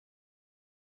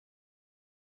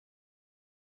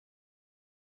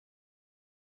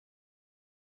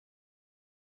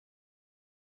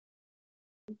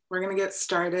we're going to get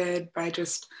started by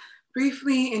just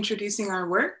briefly introducing our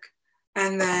work,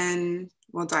 and then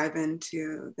we'll dive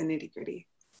into the nitty-gritty.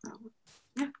 So,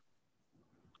 yeah.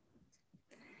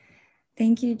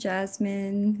 Thank you,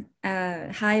 Jazmin.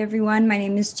 Hi, everyone. My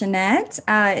name is Jeannette.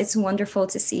 It's wonderful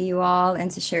to see you all and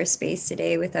to share space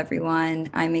today with everyone.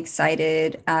 I'm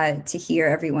excited to hear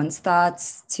everyone's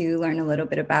thoughts, to learn a little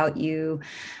bit about you,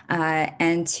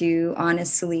 and to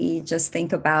honestly just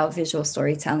think about visual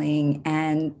storytelling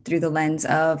and through the lens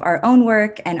of our own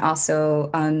work and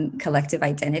also collective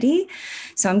identity.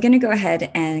 So I'm going to go ahead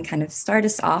and kind of start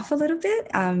us off a little bit.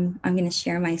 I'm going to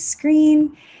share my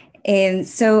screen. And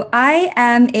so I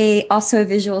am also a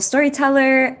visual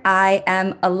storyteller. I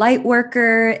am a light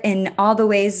worker in all the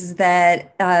ways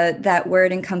that that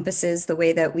word encompasses the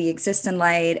way that we exist in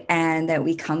light and that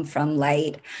we come from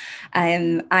light.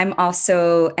 I'm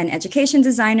also an education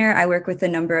designer. I work with a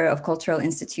number of cultural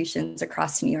institutions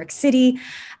across New York City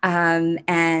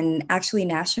and actually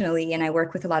nationally. And I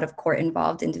work with a lot of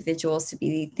court-involved individuals to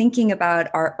be thinking about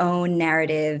our own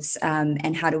narratives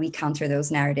and how do we counter those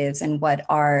narratives and what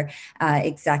are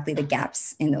exactly the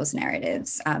gaps in those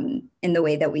narratives in the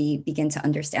way that we begin to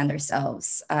understand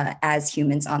ourselves as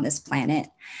humans on this planet.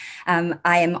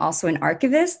 I am also an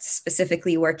archivist,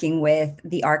 specifically working with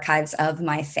the archives of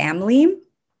my family.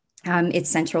 It's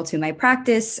central to my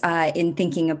practice in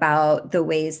thinking about the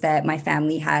ways that my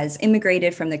family has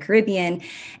immigrated from the Caribbean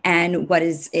and what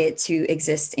is it to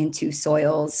exist in two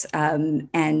soils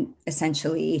and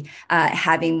essentially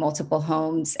having multiple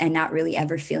homes and not really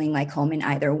ever feeling like home in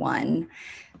either one.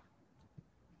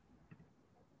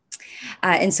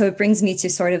 And so it brings me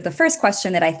to sort of the first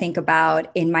question that I think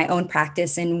about in my own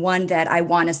practice, and one that I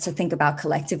want us to think about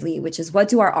collectively, which is what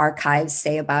do our archives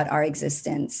say about our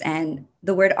existence? And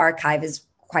the word archive is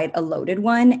quite a loaded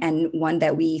one and one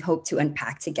that we hope to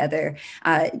unpack together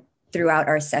throughout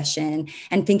our session,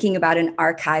 and thinking about an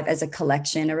archive as a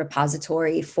collection, a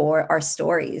repository for our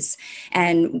stories.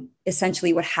 And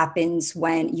essentially what happens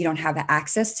when you don't have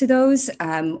access to those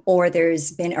or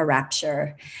there's been a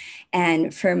rapture.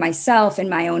 And for myself and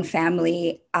my own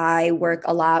family, I work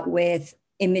a lot with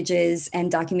images and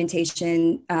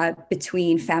documentation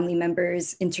between family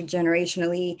members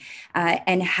intergenerationally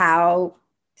and how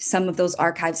some of those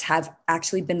archives have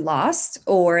actually been lost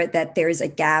or that there's a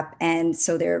gap. And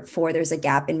so therefore there's a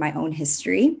gap in my own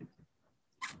history.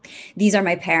 These are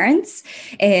my parents,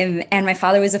 and my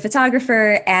father was a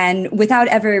photographer, and without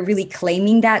ever really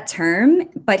claiming that term,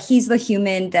 but he's the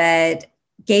human that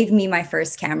gave me my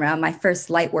first camera, my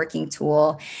first light working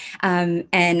tool.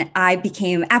 And I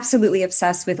became absolutely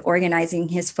obsessed with organizing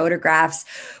his photographs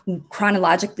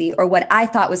chronologically, or what I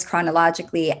thought was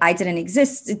chronologically. I didn't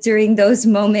exist during those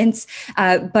moments,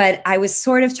 but I was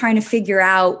sort of trying to figure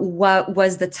out what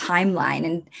was the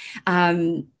timeline.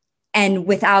 And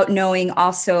without knowing,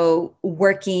 also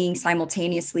working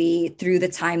simultaneously through the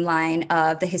timeline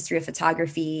of the history of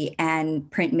photography and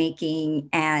printmaking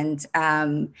and,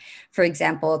 for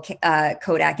example,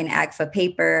 Kodak and Agfa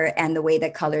paper and the way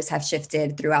that colors have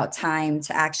shifted throughout time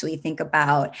to actually think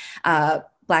about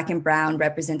Black and brown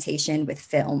representation with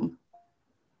film.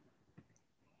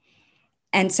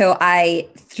 And so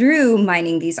through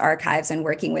mining these archives and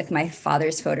working with my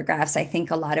father's photographs, I think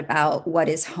a lot about what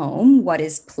is home, what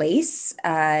is place,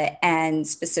 and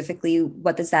specifically,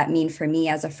 what does that mean for me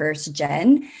as a first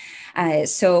gen?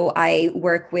 So I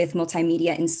work with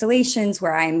multimedia installations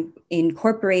where I'm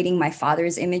incorporating my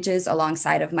father's images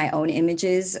alongside of my own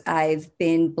images. I've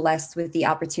been blessed with the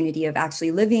opportunity of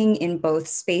actually living in both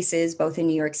spaces, both in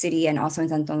New York City and also in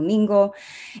Santo Domingo,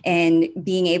 and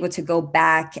being able to go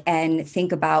back and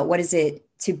think about what is it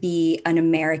to be an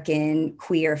American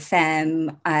queer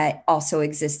femme, also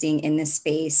existing in this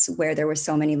space where there were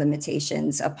so many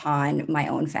limitations upon my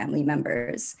own family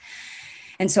members.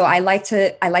 And so I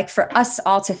like for us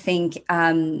all to think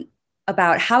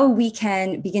about how we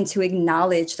can begin to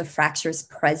acknowledge the fractures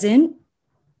present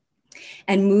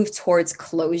and move towards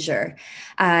closure.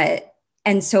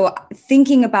 And so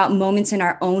thinking about moments in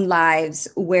our own lives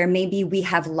where maybe we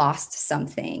have lost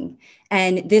something.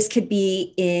 And this could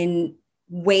be in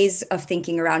ways of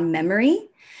thinking around memory,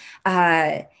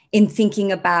 in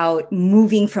thinking about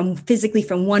moving physically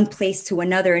from one place to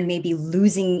another and maybe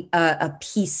losing a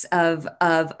piece of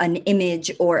an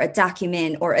image or a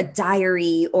document or a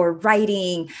diary or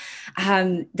writing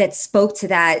that spoke to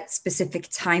that specific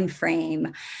time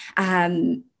frame.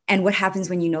 And what happens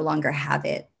when you no longer have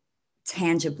it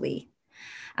tangibly.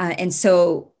 And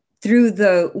so through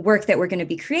the work that we're going to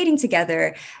be creating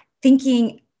together,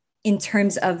 thinking in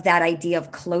terms of that idea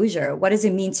of closure, what does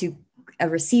it mean to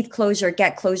receive closure,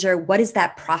 get closure? What does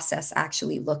that process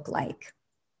actually look like?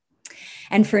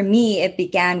 And for me, it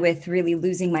began with really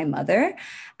losing my mother.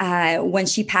 When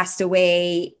she passed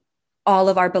away, all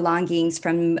of our belongings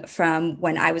from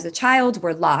when I was a child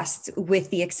were lost,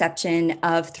 with the exception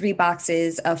of 3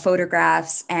 boxes of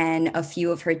photographs and a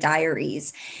few of her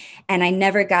diaries. And I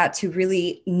never got to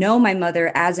really know my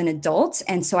mother as an adult.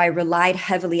 And so I relied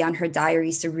heavily on her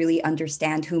diaries to really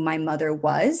understand who my mother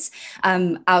was,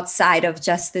 outside of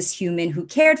just this human who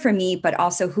cared for me, but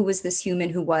also who was this human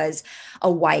who was a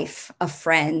wife, a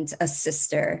friend, a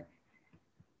sister.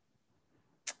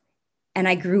 And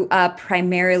I grew up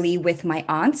primarily with my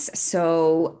aunts.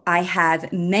 So I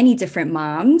have many different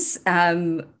moms.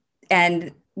 And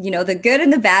the good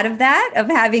and the bad of that, of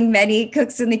having many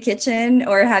cooks in the kitchen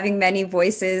or having many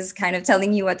voices kind of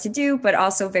telling you what to do, but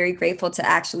also very grateful to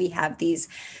actually have these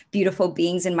beautiful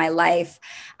beings in my life,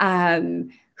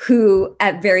 who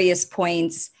at various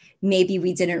points, maybe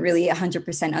we didn't really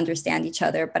 100% understand each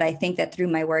other. But I think that through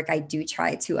my work, I do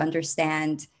try to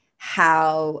understand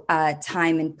how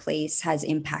time and place has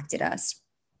impacted us.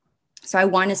 So I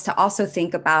want us to also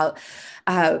think about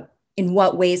in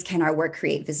what ways can our work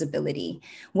create visibility,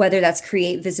 whether that's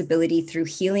create visibility through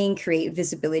healing, create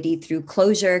visibility through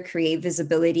closure, create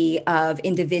visibility of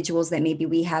individuals that maybe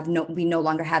we no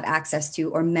longer have access to,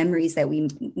 or memories that we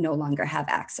no longer have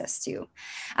access to.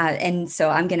 And so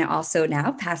I'm going to also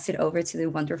now pass it over to the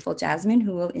wonderful Jazmin,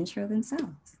 who will intro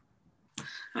themselves.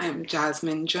 I'm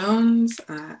Jazmin Jones.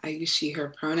 I use she,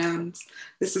 her pronouns.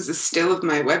 This is a still of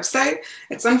my website.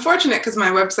 It's unfortunate because my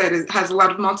website has a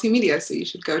lot of multimedia, so you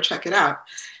should go check it out.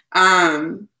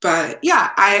 But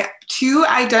yeah, I too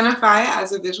identify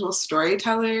as a visual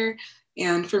storyteller.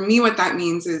 And for me, what that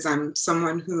means is I'm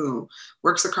someone who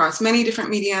works across many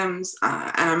different mediums,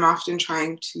 and I'm often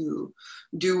trying to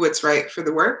do what's right for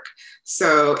the work.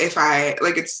 So if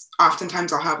it's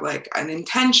oftentimes I'll have like an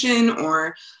intention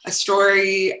or a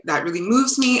story that really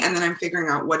moves me, and then I'm figuring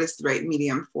out what is the right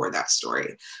medium for that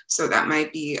story. So that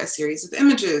might be a series of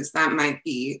images, that might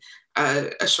be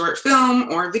a short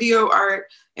film or video art.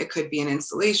 It could be an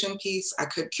installation piece. I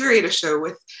could curate a show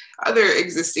with other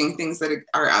existing things that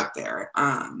are out there.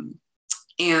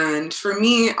 And for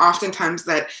me, oftentimes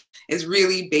that is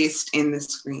really based in the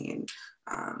screen.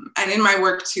 And in my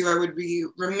work too, I would be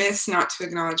remiss not to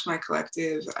acknowledge my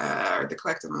collective, or the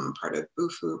collective I'm a part of,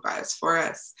 Bufu Bias for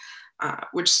Us,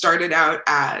 which started out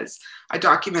as a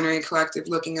documentary collective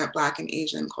looking at Black and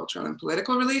Asian cultural and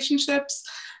political relationships.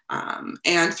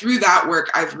 And through that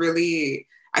work, I've really,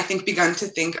 I think, begun to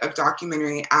think of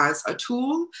documentary as a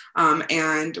tool.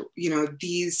 And,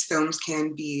 these films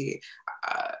can be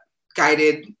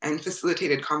guided and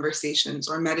facilitated conversations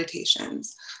or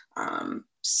meditations.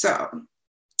 So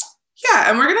yeah,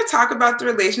 and we're going to talk about the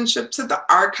relationship to the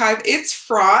archive. It's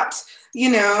fraught,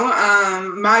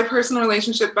 my personal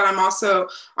relationship, but I'm also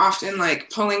often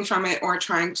like pulling from it or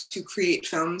trying to create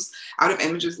films out of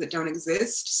images that don't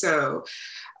exist. So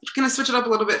I'm going to switch it up a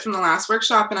little bit from the last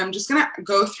workshop, and I'm just going to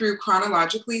go through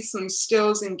chronologically some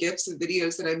stills and GIFs of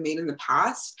videos that I've made in the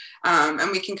past,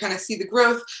 and we can kind of see the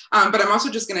growth, but I'm also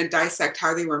just going to dissect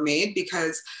how they were made,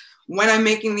 because when I'm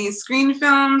making these screen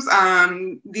films,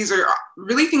 these are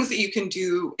really things that you can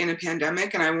do in a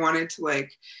pandemic, and I wanted to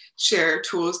share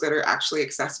tools that are actually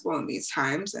accessible in these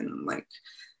times. And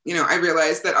I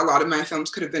realized that a lot of my films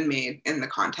could have been made in the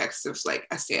context of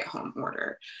a stay-at-home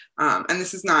order. And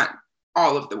this is not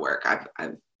all of the work.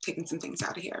 I've taken some things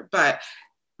out of here, but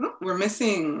we're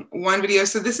missing one video.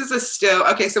 So this is a still.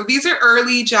 Okay, so these are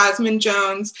early Jazmin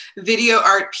Jones video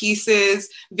art pieces,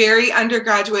 very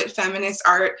undergraduate feminist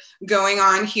art going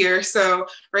on here. So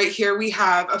right here we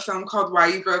have a film called Why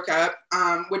You Broke Up,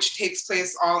 which takes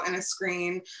place all in a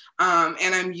screen.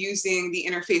 And I'm using the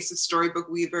interface of Storybook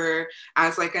Weaver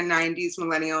as a 90s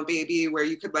millennial baby, where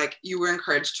you could you were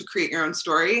encouraged to create your own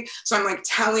story. So I'm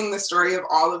telling the story of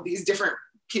all of these different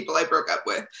people I broke up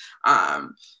with.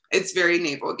 It's very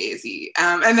navel-gazy.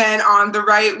 And then on the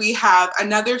right, we have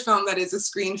another film that is a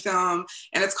screen film,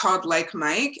 and it's called Like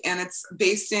Mike. And it's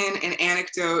based in an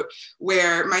anecdote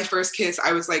where my first kiss,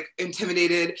 I was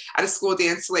intimidated at a school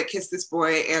dance to kiss this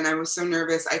boy. And I was so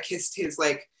nervous. I kissed his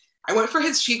I went for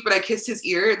his cheek, but I kissed his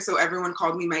ear. And so everyone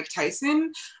called me Mike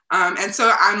Tyson. And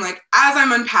so I'm as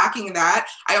I'm unpacking that,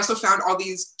 I also found all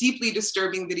these deeply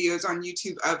disturbing videos on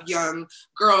YouTube of young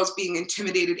girls being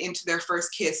intimidated into their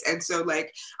first kiss. And so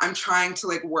I'm trying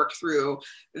to work through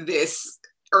this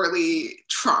early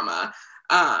trauma.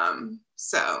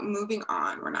 So moving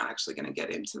on, we're not actually going to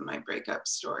get into my breakup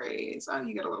stories. Oh,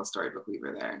 you get a little Storybook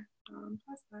Weaver there.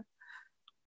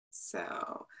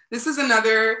 So This is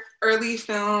another early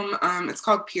film. It's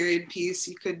called Period Piece.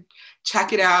 You could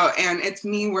check it out. And it's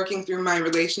me working through my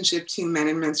relationship to men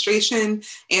and menstruation.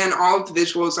 And all of the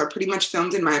visuals are pretty much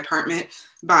filmed in my apartment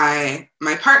by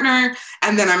my partner.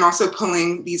 And then I'm also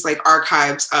pulling these like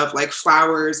archives of like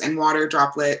flowers and water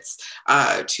droplets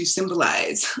to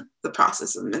symbolize the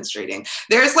process of menstruating.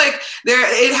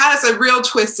 It has a real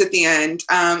twist at the end.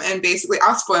 And basically,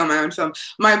 I'll spoil my own film.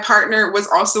 My partner was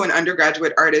also an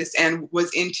undergraduate artist and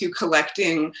was into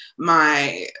collecting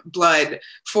my blood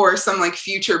for some like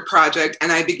future project.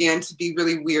 And I began to be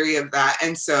really weary of that.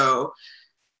 And so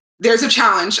there's a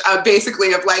challenge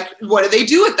basically of like, what do they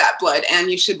do with that blood? And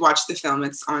you should watch the film.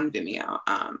 It's on Vimeo.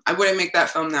 I wouldn't make that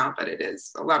film now, but it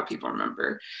is. A lot of people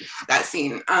remember that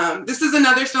scene. This is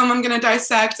another film I'm gonna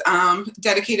dissect,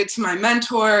 dedicated to my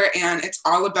mentor. And it's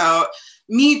all about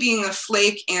me being a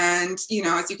flake. And, you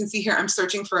know, as you can see here, I'm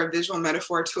searching for a visual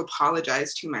metaphor to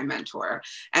apologize to my mentor.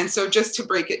 And so just to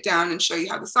break it down and show you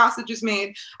how the sausage is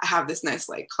made, I have this nice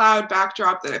like cloud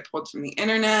backdrop that I pulled from the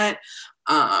internet.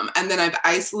 And then I've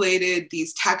isolated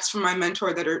these texts from my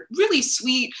mentor that are really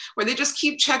sweet, where they just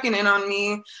keep checking in on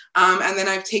me. And then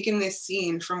I've taken this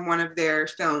scene from one of their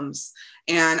films,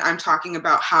 and I'm talking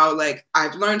about how like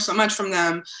I've learned so much from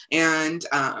them, and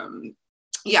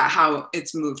yeah, how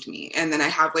it's moved me. And then I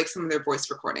have like some of their voice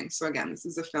recordings. So again, this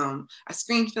is a film, a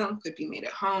screen film, could be made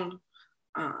at home.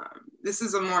 This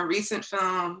is a more recent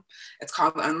film. It's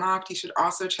called Unlocked. You should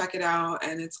also check it out.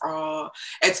 And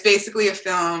it's basically a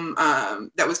film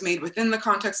that was made within the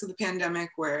context of the pandemic,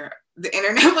 where the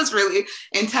internet was really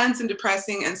intense and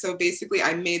depressing. And so basically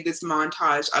I made this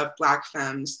montage of Black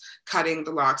femmes cutting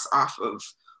the locks off of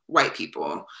white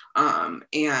people.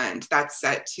 And that's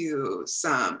set to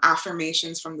some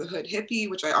affirmations from the Hood Hippie,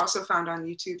 which I also found on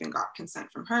YouTube and got consent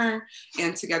from her.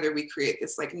 And together we create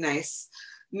this like nice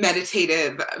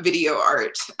meditative video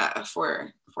art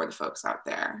for the folks out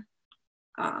there.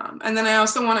 And then I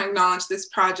also want to acknowledge this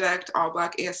project, All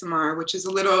Black ASMR, which is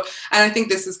a little, and I think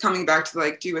this is coming back to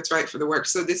like do what's right for the work.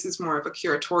 So this is more of a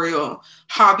curatorial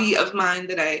hobby of mine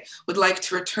that I would like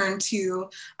to return to,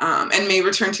 and may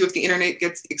return to if the internet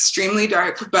gets extremely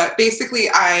dark. But basically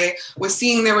I was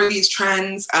seeing there were these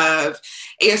trends of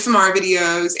ASMR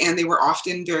videos, and they were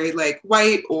often very like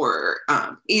white or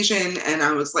Asian. And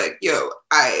I was like, yo,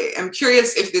 I am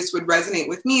curious if this would resonate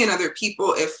with me and other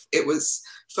people if it was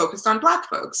focused on Black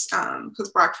folks, because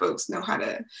Black folks know how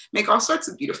to make all sorts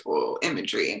of beautiful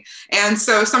imagery. And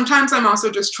so sometimes I'm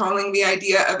also just trolling the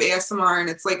idea of ASMR, and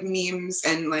it's like memes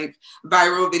and like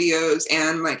viral videos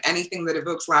and like anything that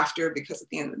evokes laughter, because at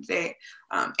the end of the day,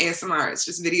 ASMR is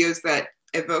just videos that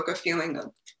evoke a feeling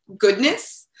of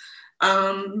goodness.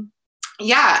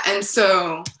 Yeah, and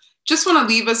so just want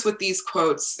to leave us with these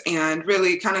quotes and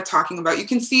really kind of talking about, you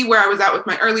can see where I was at with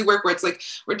my early work, where it's like,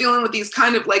 we're dealing with these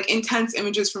kind of like intense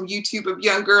images from YouTube of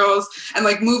young girls, and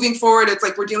like moving forward, it's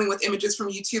like, we're dealing with images from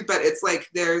YouTube, but it's like,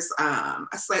 there's a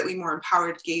slightly more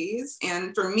empowered gaze.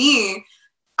 And for me,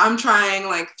 I'm trying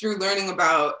like through learning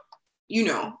about, you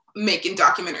know, making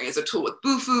documentary as a tool with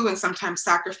Bufu, and sometimes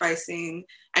sacrificing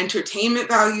entertainment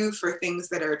value for things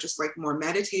that are just like more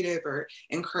meditative or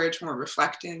encourage more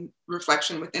reflection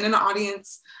within an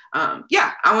audience.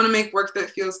 Yeah, I want to make work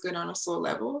that feels good on a soul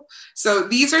level. So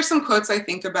these are some quotes I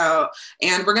think about,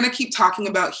 and we're going to keep talking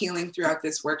about healing throughout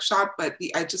this workshop, but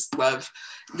I just love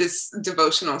this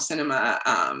devotional cinema.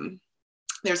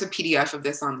 There's a PDF of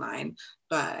this online,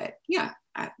 but yeah,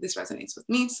 this resonates with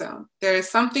me. So there is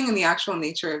something in the actual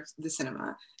nature of the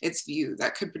cinema, its view,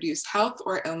 that could produce health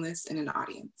or illness in an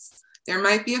audience. There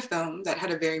might be a film that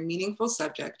had a very meaningful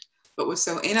subject, but was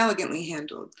so inelegantly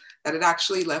handled that it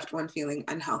actually left one feeling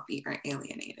unhealthy or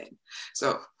alienated.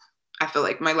 So I feel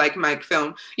like my Like Mike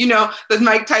film, you know, the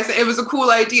Mike Tyson, it was a cool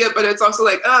idea, but it's also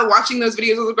like, watching those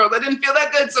videos as a girl, that didn't feel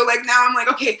that good. So like now I'm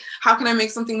like, okay, how can I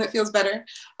make something that feels better?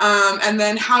 And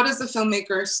then how does the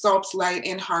filmmaker sculpt light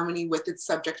in harmony with its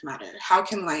subject matter? How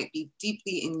can light be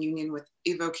deeply in union with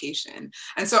evocation?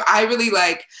 And so I really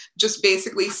like just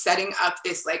basically setting up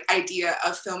this like idea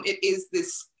of film. It is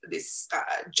this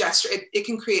gesture. It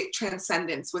can create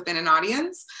transcendence within an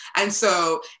audience. And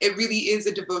so it really is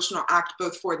a devotional act,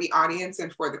 both for the audience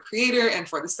and for the creator and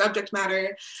for the subject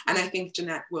matter. And I think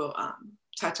Jeannette will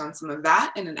touch on some of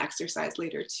that in an exercise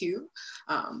later too.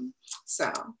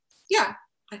 So yeah,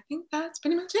 I think that's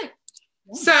pretty much it.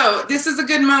 So this is a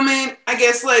good moment, I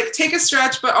guess, like take a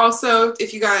stretch, but also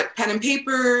if you got pen and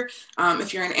paper,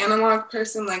 if you're an analog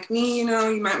person like me, you know,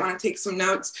 you might want to take some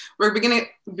notes. We're going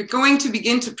to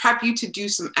begin to prep you to do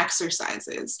some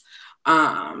exercises.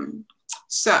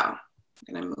 So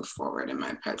I'm going to move forward in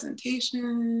my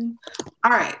presentation.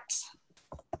 All right.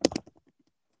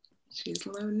 She's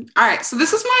loading. All right, so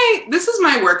this is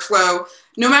my workflow.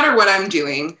 No matter what I'm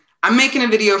doing, I'm making a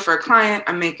video for a client,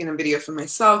 I'm making a video for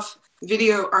myself,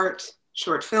 video, art,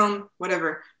 short film,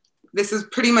 whatever. This is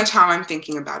pretty much how I'm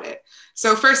thinking about it.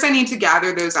 So first I need to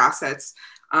gather those assets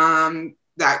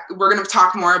that we're going to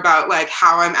talk more about, like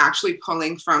how I'm actually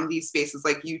pulling from these spaces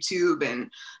like YouTube and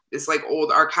this like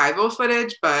old archival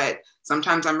footage, but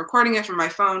sometimes I'm recording it from my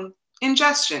phone.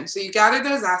 Ingestion. So you gather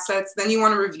those assets, then you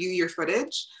want to review your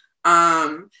footage.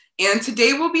 And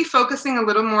today we'll be focusing a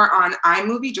little more on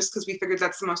iMovie just because we figured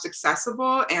that's the most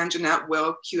accessible, and Jeannette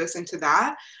will cue us into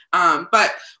that.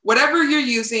 But whatever you're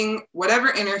using, whatever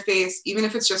interface, even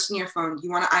if it's just in your phone,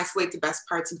 you want to isolate the best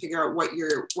parts and figure out what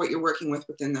you're working with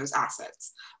within those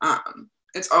assets.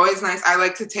 It's always nice. I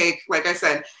like to take, like I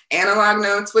said, analog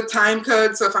notes with time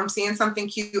code. So if I'm seeing something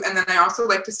cute, and then I also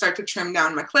like to start to trim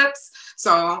down my clips.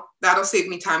 So that'll save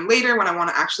me time later when I want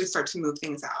to actually start to move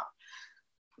things out.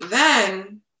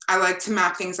 Then I like to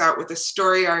map things out with a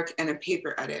story arc and a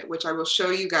paper edit, which I will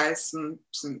show you guys some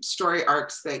story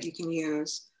arcs that you can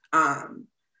use.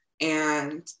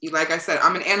 And like I said,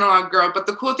 I'm an analog girl, but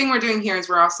the cool thing we're doing here is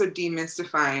we're also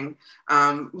demystifying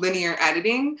linear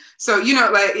editing. So, you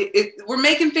know, like we're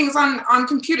making things on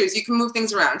computers. You can move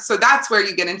things around. So that's where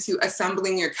you get into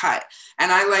assembling your cut.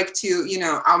 And I like to, you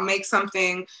know, I'll make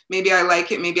something, maybe I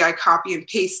like it, maybe I copy and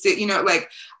paste it, you know, like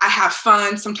I have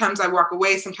fun. Sometimes I walk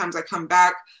away, sometimes I come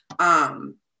back.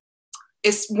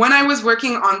 It's when I was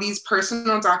working on these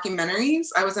personal documentaries,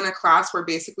 I was in a class where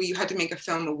basically you had to make a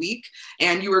film a week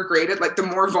and you were graded, like the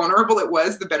more vulnerable it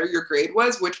was, the better your grade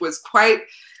was, which was quite,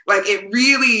 like it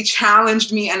really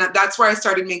challenged me. And that's where I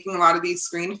started making a lot of these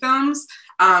screen films.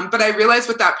 But I realized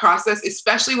with that process,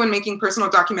 especially when making personal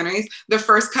documentaries, the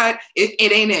first cut,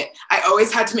 it ain't it. I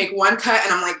always had to make one cut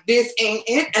and I'm like, this ain't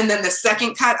it. And then the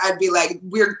second cut, I'd be like,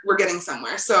 we're getting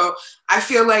somewhere. So I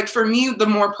feel like for me, the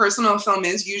more personal a film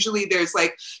is, usually there's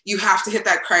like, you have to hit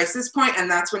that crisis point,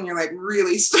 and that's when you're like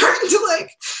really starting to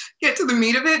like get to the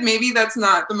meat of it. Maybe that's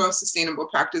not the most sustainable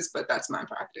practice, but that's my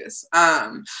practice.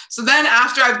 So then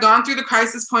after I've gone through the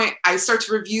crisis point, I start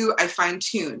to review, I fine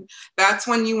tune. That's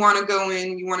when you want to go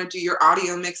in, you want to do your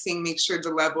audio mixing, make sure the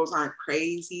levels aren't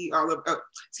crazy,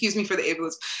 excuse me for the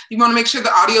ableist. You want to make sure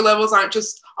the audio levels aren't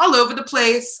just all over the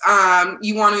place.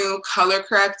 You want to color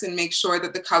correct and make sure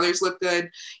that the colors look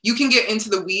good. You can get into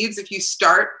the weeds if you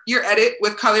start your edit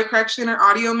with color correction or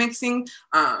audio mixing.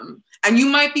 And you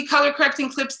might be color correcting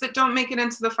clips that don't make it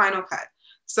into the final cut.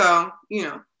 So, you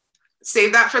know,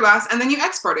 save that for last, and then you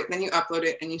export it, then you upload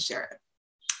it and you share it.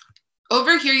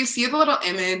 Over here, you see the little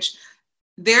image.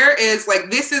 There is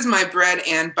like, this is my bread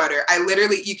and butter. I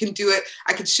literally, you can do it.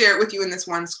 I could share it with you in this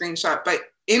one screenshot, but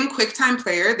in QuickTime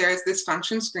Player, there's this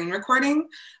function, screen recording,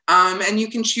 and you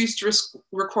can choose to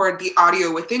record the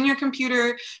audio within your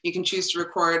computer. You can choose to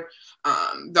record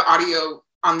the audio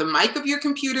on the mic of your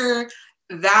computer.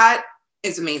 That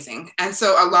is amazing. And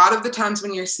so a lot of the times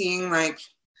when you're seeing like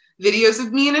videos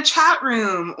of me in a chat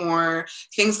room or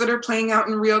things that are playing out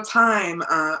in real time,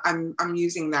 I'm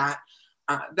using that.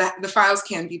 The files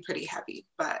can be pretty heavy,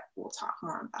 but we'll talk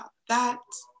more about that.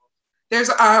 There's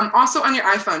also on your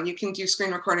iPhone, you can do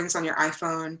screen recordings on your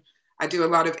iPhone. I do a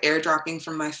lot of airdropping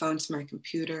from my phone to my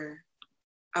computer.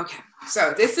 Okay,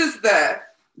 so this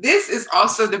is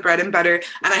also the bread and butter.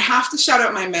 And I have to shout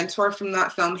out my mentor from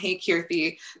that film, Hey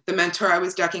Kirthi, the mentor I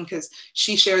was ducking, because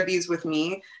she shared these with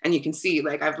me. And you can see,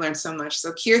 like, I've learned so much.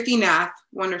 So Kirthi Nath,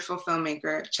 wonderful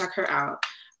filmmaker, check her out.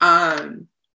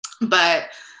 But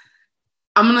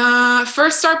I'm gonna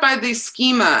first start by the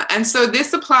schema. And so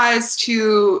this applies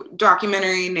to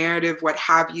documentary, narrative, what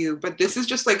have you, but this is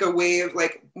just like a way of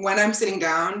like, when I'm sitting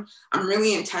down, I'm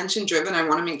really intention driven. I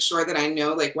wanna make sure that I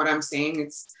know like what I'm saying.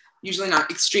 It's usually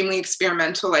not extremely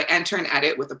experimental. I enter and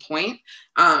edit with a point.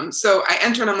 So I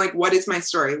enter and I'm like, what is my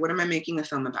story? What am I making a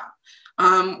film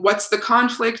about? What's the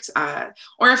conflict?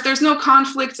 Or if there's no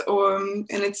conflict and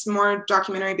it's more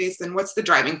documentary based, then what's the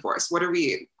driving force? What are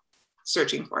we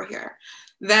searching for here?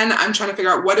 Then I'm trying to figure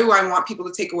out, what do I want people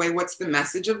to take away? What's the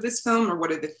message of this film, or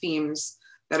what are the themes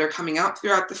that are coming out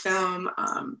throughout the film?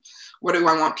 What do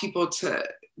I want people to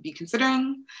be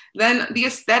considering? Then the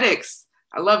aesthetics.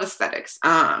 I love aesthetics.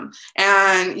 And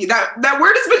that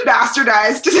word has been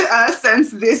bastardized since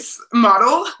this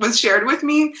model was shared with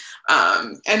me.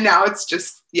 And now it's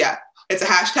just, yeah, it's a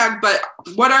hashtag, but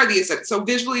what are the aesthetics? So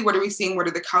visually, what are we seeing? What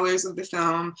are the colors of the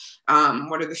film?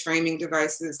 What are the framing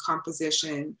devices,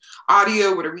 composition?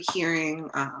 Audio, what are we hearing?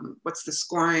 What's the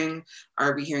scoring?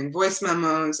 Are we hearing voice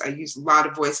memos? I use a lot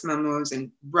of voice memos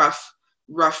and rough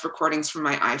recordings from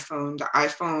my iPhone. The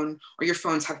iPhone or your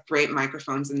phones have great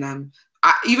microphones in them.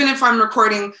 Even if I'm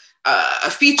recording a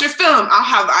feature film, I'll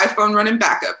have the iPhone running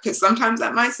backup because sometimes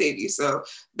that might save you. So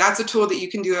that's a tool that you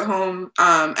can do at home.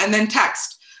 And then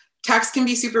text. Text can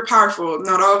be super powerful.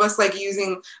 Not all of us like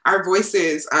using our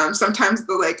voices. Sometimes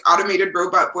the like automated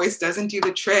robot voice doesn't do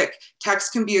the trick.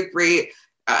 Text can be a great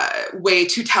way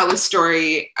to tell a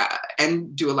story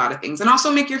and do a lot of things, and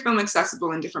also make your film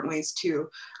accessible in different ways too.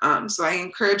 So I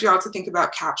encourage you all to think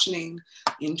about captioning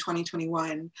in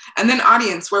 2021. And then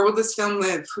audience, where will this film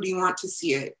live? Who do you want to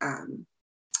see it?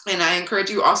 And I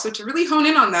encourage you also to really hone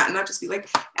in on that and not just be like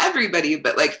everybody,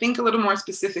 but like think a little more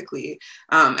specifically.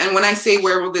 And when I say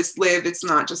where will this live, it's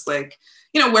not just like,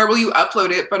 you know, where will you upload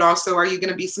it, but also are you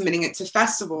going to be submitting it to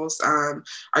festivals? Are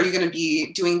you going to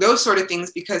be doing those sort of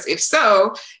things? Because if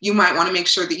so, you might want to make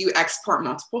sure that you export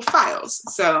multiple files.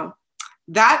 So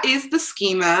that is the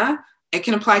schema. It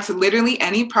can apply to literally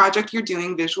any project you're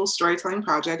doing, visual storytelling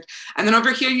project. And then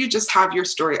over here, you just have your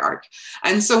story arc.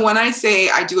 And so when I say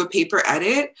I do a paper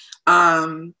edit,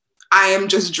 I am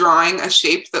just drawing a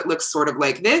shape that looks sort of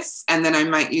like this. And then I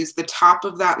might use the top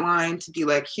of that line to be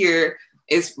like, here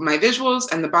is my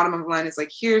visuals. And the bottom of the line is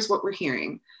like, here's what we're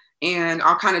hearing. And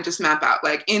I'll kind of just map out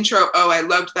like intro. Oh, I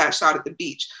loved that shot at the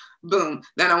beach. Boom.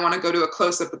 Then I want to go to a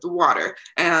close-up of the water.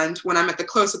 And when I'm at the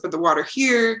close-up of the water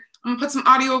here, I'm gonna put some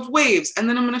audio of waves, and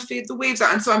then I'm gonna fade the waves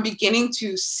out. And so I'm beginning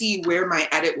to see where my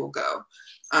edit will go.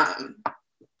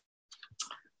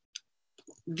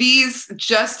 These,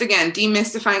 just again,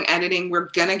 demystifying editing, we're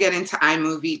gonna get into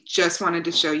iMovie. Just wanted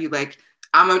to show you, like,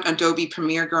 I'm an Adobe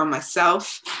Premiere girl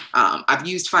myself. I've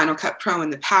used Final Cut Pro in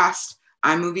the past.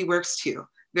 iMovie works too.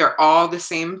 They're all the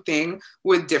same thing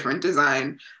with different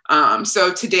design.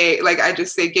 So today, like I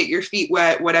just say, get your feet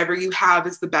wet. Whatever you have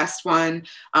is the best one.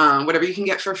 Whatever you can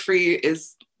get for free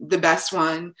is the best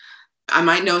one. I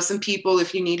might know some people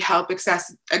if you need help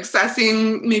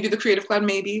accessing maybe the Creative Cloud,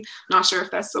 maybe. Not sure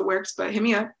if that still works, but hit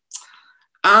me up.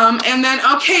 And then,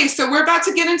 okay, so we're about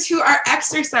to get into our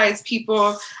exercise,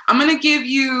 people. I'm gonna give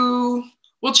you,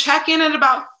 we'll check in at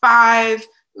about 5,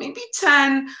 maybe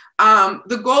 10.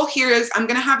 The goal here is I'm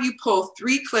gonna have you pull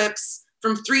 3 clips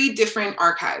from 3 different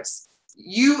archives.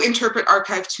 You interpret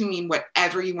archive to mean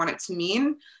whatever you want it to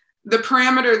mean. The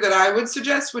parameter that I would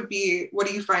suggest would be, what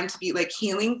do you find to be like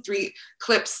healing? 3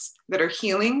 clips that are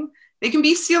healing. They can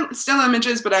be still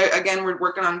images, but again, we're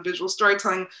working on visual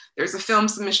storytelling. There's a film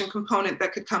submission component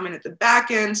that could come in at the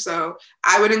back end. So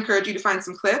I would encourage you to find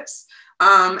some clips.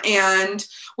 And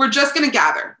we're just gonna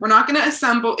gather. We're not gonna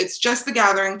assemble, it's just the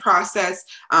gathering process.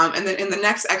 And then in the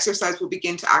next exercise, we'll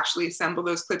begin to actually assemble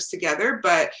those clips together,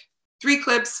 but 3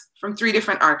 clips from 3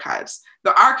 different archives.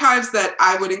 The archives that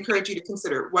I would encourage you to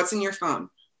consider: what's in your phone,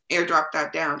 airdrop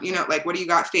that down. You know, like, what do you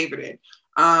got favorited?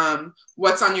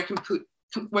 What's on your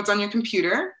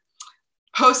computer?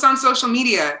 Post on social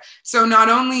media. So not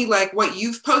only like what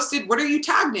you've posted, what are you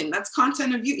tagged in? That's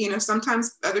content of you. You know,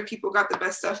 sometimes other people got the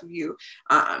best stuff of you.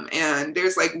 And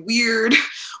there's like weird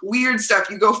stuff.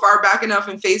 You go far back enough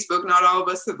in Facebook, not all of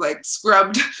us have like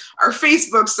scrubbed our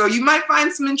Facebook. So you might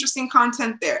find some interesting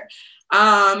content there.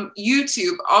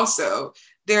 YouTube also,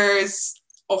 there's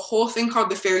a whole thing called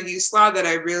the fair use law that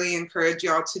I really encourage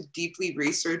y'all to deeply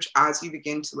research as you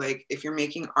begin to, like, if you're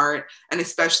making art, and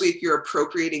especially if you're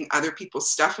appropriating other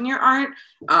people's stuff in your art.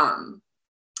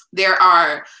 There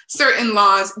are certain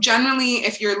laws. Generally,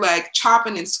 if you're like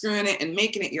chopping and screwing it and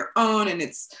making it your own, and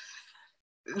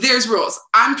there's rules.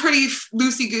 I'm pretty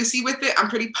loosey-goosey with it. I'm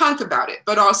pretty punk about it,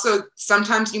 but also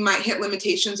sometimes you might hit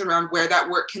limitations around where that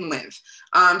work can live.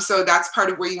 So that's part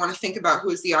of where you want to think about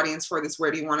who is the audience for this, where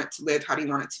do you want it to live, how do you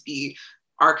want it to be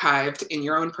archived in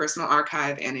your own personal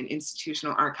archive and in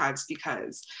institutional archives,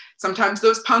 because sometimes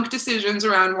those punk decisions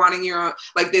around wanting your own,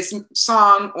 like this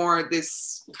song or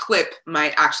this clip,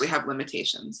 might actually have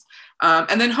limitations.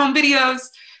 And then home videos,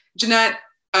 Jeannette,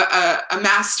 a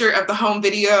master of the home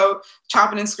video,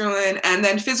 chopping and screwing. And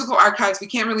then physical archives, we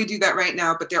can't really do that right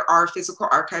now, but there are physical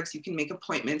archives you can make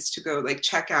appointments to go like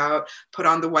check out, put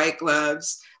on the white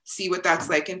gloves, see what that's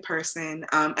like in person.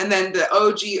 And then the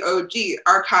OG,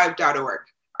 archive.org.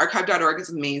 Archive.org is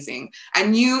amazing.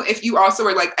 And if you also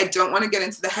are like, I don't want to get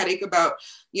into the headache about,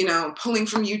 you know, pulling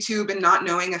from YouTube and not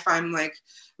knowing if I'm like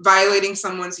violating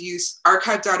someone's use,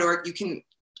 archive.org, you can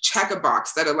check a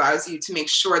box that allows you to make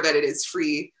sure that it is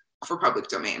free for public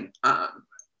domain.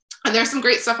 And there's some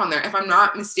great stuff on there. If I'm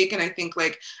not mistaken, I think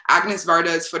like Agnes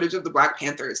Varda's footage of the Black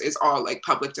Panthers is all like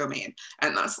public domain.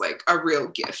 And that's like a real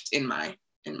gift in my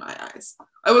eyes.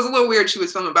 It was a little weird she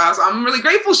was filming about, so I'm really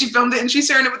grateful she filmed it and she's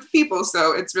sharing it with the people.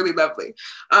 So it's really lovely.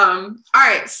 All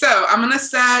right, so I'm gonna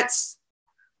set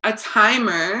a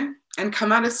timer and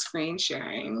come out of screen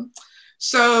sharing.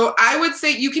 So I would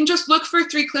say you can just look for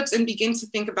 3 clips and begin to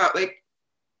think about like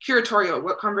curatorial,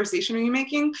 what conversation are you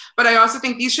making? But I also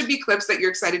think these should be clips that you're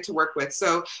excited to work with.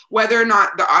 So whether or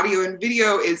not the audio and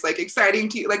video is like exciting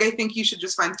to you, like I think you should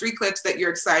just find 3 clips that you're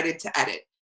excited to edit.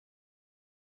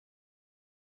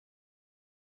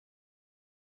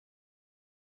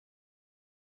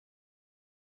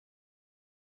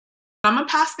 I'm gonna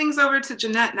pass things over to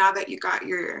Jeannette now that you got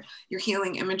your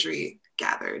healing imagery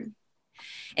gathered.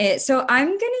 So I'm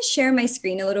going to share my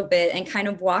screen a little bit and kind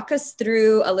of walk us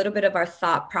through a little bit of our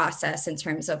thought process in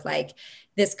terms of like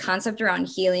this concept around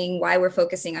healing, why we're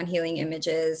focusing on healing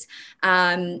images,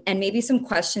 and maybe some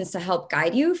questions to help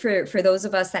guide you for those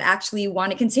of us that actually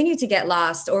want to continue to get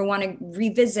lost or want to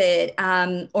revisit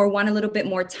or want a little bit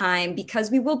more time, because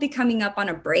we will be coming up on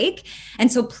a break. And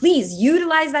so please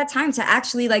utilize that time to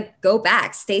actually like go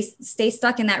back, stay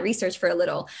stuck in that research for a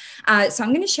little. So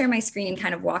I'm going to share my screen and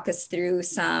kind of walk us through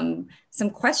some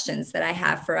questions that I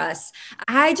have for us.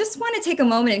 I just want to take a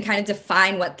moment and kind of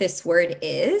define what this word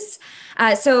is.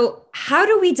 So how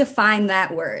do we define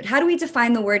that word? How do we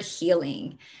define the word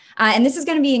healing? And this is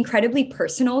going to be incredibly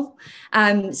personal.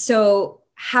 So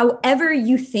however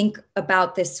you think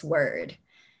about this word,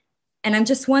 and I'm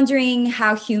just wondering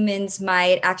how humans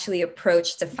might actually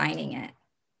approach defining it.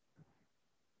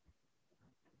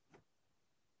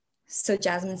 So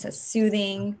Jazmin says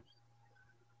soothing.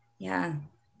 Yeah,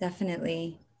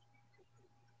 definitely.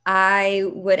 I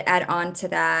would add on to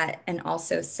that and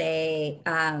also say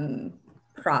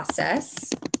process.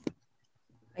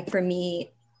 Like for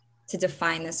me, to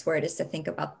define this word is to think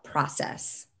about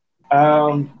process.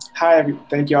 Hi,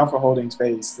 thank you all for holding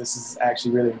space. This is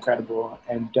actually really incredible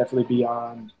and definitely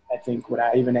beyond, I think, what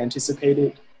I even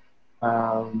anticipated.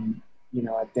 You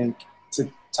know, I think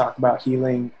to talk about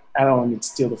healing, I don't want to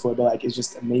steal the floor, but like it's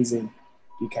just amazing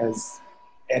because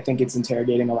I think it's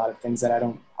interrogating a lot of things that I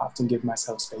don't often give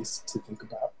myself space to think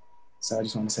about. So I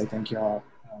just want to say thank you all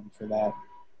for that.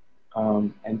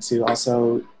 And to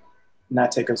also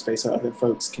not take up space so other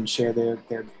folks can share their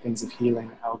things of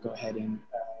healing. I'll go ahead and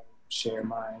share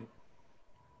mine.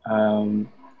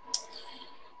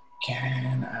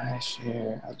 Can I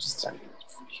share? I'll just start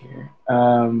from here.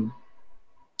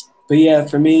 But yeah,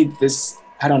 for me, this,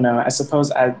 I don't know, I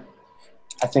suppose I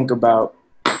think about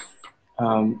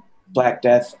Black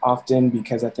death often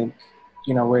because I think,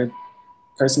 you know,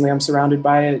 personally I'm surrounded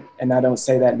by it, and I don't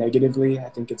say that negatively. I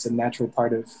think it's a natural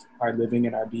part of our living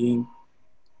and our being.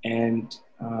 And,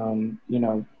 you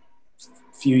know,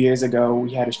 a few years ago,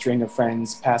 we had a string of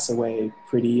friends pass away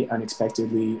pretty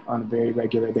unexpectedly on a very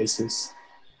regular basis.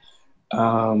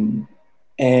 And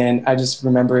I just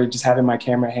remember just having my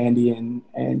camera handy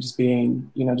and just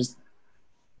being, you know, just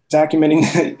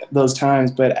documenting those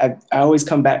times. But I always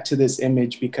come back to this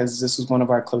image because this was one of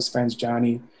our close friends,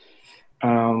 Johnny,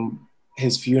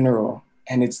 his funeral.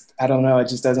 And it's, I don't know, it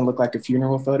just doesn't look like a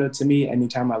funeral photo to me.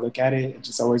 Anytime I look at it, it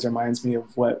just always reminds me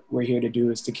of what we're here to do,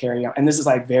 is to carry on. And this is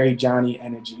like very Johnny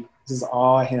energy. This is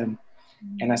all him.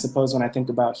 And I suppose when I think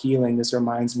about healing, this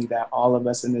reminds me that all of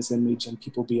us in this image and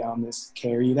people beyond this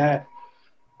carry that.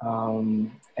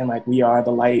 And like we are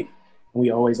the light. We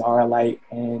always are a light,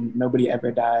 and nobody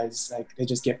ever dies. Like they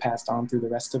just get passed on through the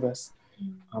rest of us.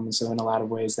 And so in a lot of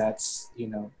ways, that's, you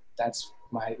know, that's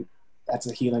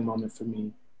a healing moment for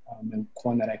me, and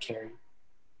one that I carry.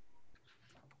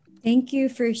 Thank you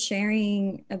for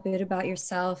sharing a bit about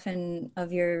yourself and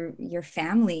of your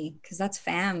family, because that's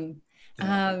fam.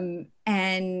 Yeah.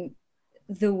 And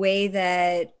the way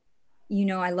that, you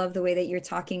know, I love the way that you're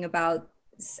talking about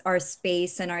our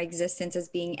space and our existence as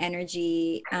being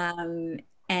energy,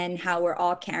 and how we're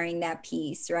all carrying that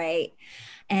piece, right?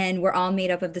 And we're all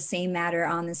made up of the same matter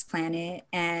on this planet,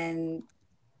 and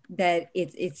that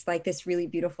it's like this really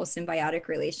beautiful symbiotic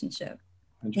relationship.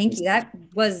 100%. Thank you. That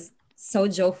was so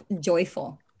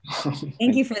joyful.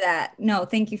 Thank you for that. No,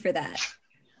 thank you for that.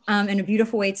 And a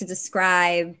beautiful way to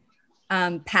describe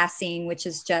passing, which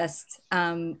is just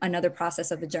another process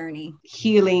of the journey.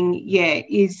 Healing, yeah,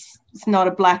 it's not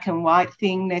a black and white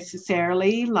thing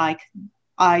necessarily. Like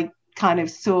I kind of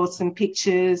saw some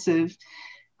pictures of,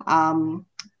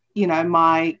 you know,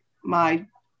 my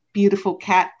beautiful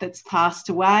cat that's passed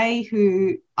away,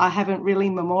 who I haven't really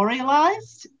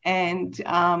memorialized. And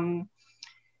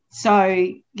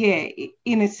so, yeah,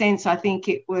 in a sense, I think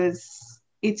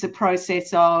it's a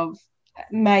process of,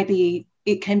 maybe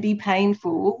it can be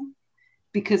painful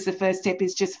because the first step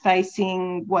is just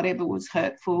facing whatever was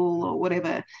hurtful or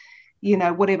whatever, you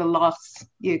know, whatever loss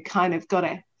you kind of got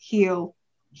to heal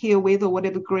with, or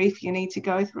whatever grief you need to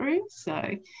go through.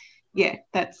 So yeah,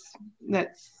 that's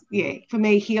yeah, for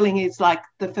me, healing is like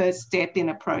the first step in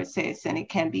a process, and it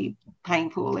can be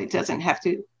painful. It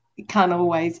can't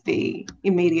always be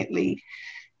immediately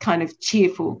kind of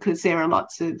cheerful, because there are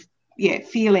lots of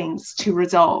feelings to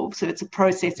resolve. So it's a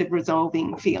process of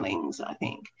resolving feelings, I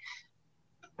think.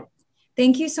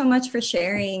 Thank you so much for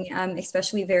sharing,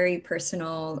 especially very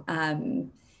personal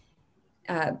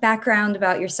background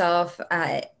about yourself.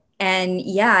 And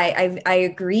yeah, I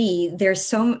agree.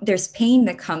 There's pain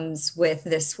that comes with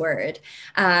this word,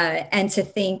 and to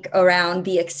think around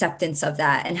the acceptance of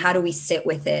that and how do we sit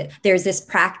with it. There's this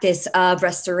practice of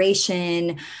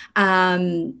restoration,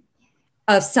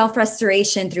 of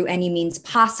self-restoration through any means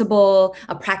possible,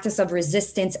 a practice of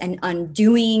resistance and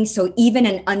undoing. So even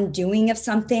an undoing of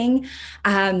something,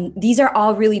 these are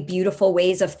all really beautiful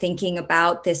ways of thinking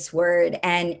about this word.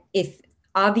 And if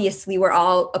obviously we're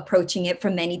all approaching it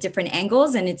from many different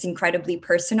angles, and it's incredibly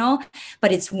personal, but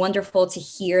it's wonderful to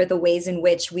hear the ways in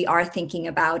which we are thinking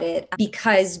about it,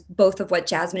 because both of what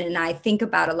Jazmin and I think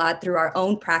about a lot through our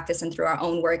own practice and through our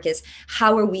own work is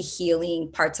how are we healing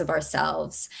parts of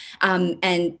ourselves?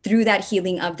 And through that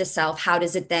healing of the self, how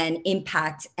does it then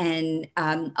impact and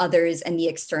others and the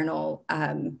external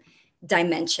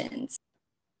dimensions?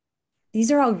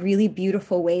 These are all really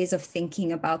beautiful ways of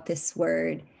thinking about this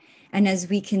word. And as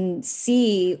we can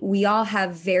see, we all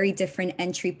have very different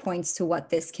entry points to what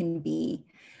this can be.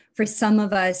 For some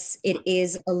of us, it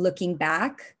is a looking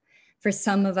back. For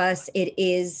some of us, it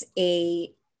is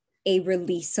a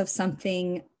release of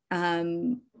something.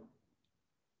 For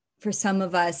some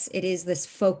of us, it is this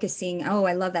focusing. Oh,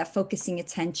 I love that, focusing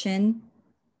attention.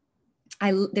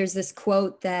 There's this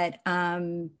quote that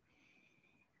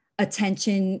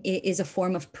attention is a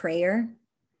form of prayer.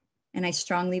 And I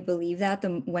strongly believe that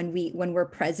when we're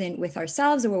present with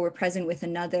ourselves, or when we're present with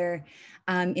another,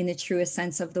 in the truest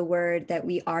sense of the word, that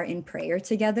we are in prayer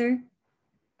together.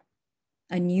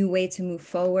 A new way to move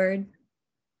forward.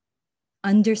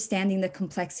 Understanding the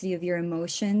complexity of your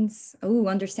emotions. Oh,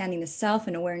 understanding the self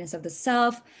and awareness of the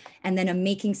self. And then a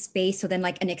making space. So then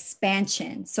like an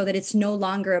expansion, so that it's no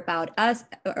longer about us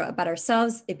or about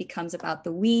ourselves. It becomes about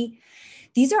the we.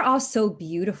 These are all so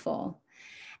beautiful.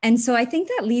 And so I think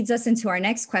that leads us into our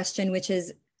next question, which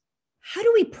is, how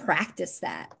do we practice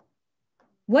that?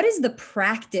 What is the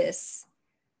practice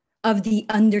of the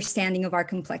understanding of our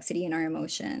complexity and our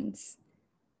emotions?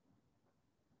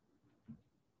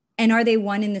 And are they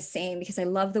one and the same? Because I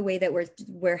love the way that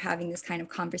we're having this kind of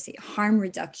conversation. Harm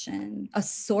reduction, a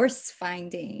source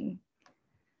finding.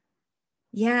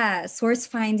 Yeah, source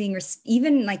finding, or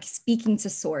even like speaking to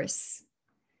source.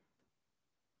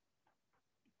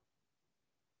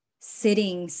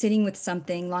 Sitting with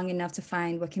something long enough to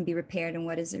find what can be repaired and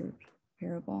what is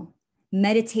irreparable.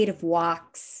 Meditative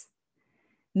walks,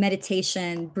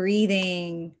 meditation,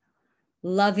 breathing,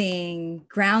 loving,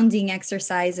 grounding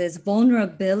exercises,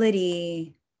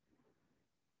 vulnerability,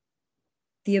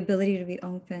 the ability to be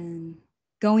open,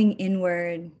 going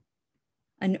inward,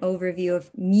 an overview of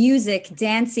music,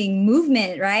 dancing,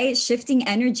 movement, right? Shifting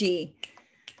energy,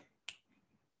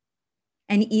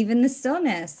 and even the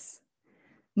stillness.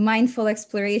 Mindful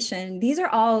exploration. These are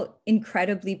all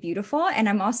incredibly beautiful. And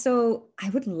I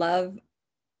would love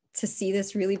to see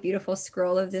this really beautiful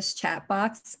scroll of this chat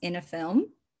box in a film.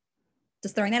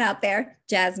 Just throwing that out there,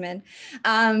 Jazmin.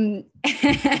 And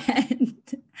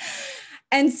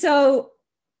so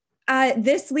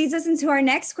this leads us into our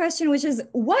next question, which is,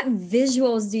 what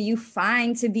visuals do you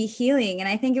find to be healing? And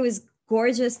I think it was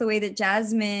gorgeous the way that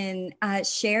Jazmin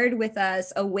shared with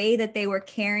us a way that they were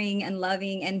caring and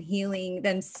loving and healing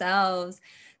themselves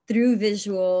through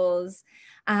visuals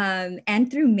and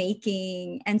through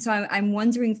making. And so I'm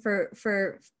wondering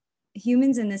for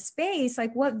humans in this space,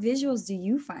 like, what visuals do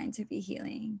you find to be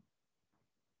healing?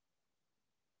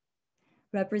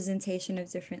 Representation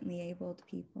of differently abled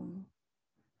people,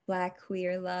 Black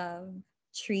queer love,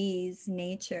 trees,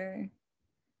 nature,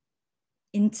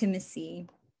 intimacy.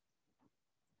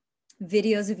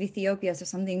 Videos of Ethiopia, so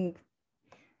something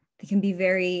that can be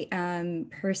very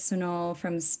personal,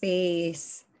 from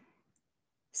space,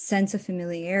 sense of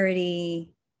familiarity,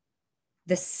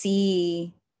 the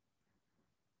sea,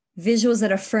 visuals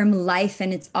that affirm life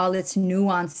and all its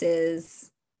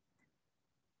nuances,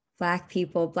 Black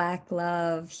people, Black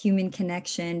love, human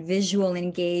connection, visual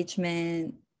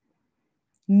engagement,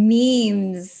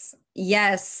 memes,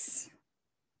 yes,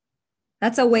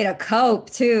 that's a way to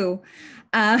cope too.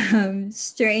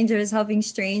 Strangers helping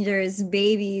strangers,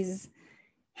 babies,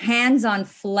 hands on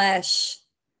flesh.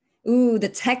 Ooh, the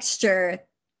texture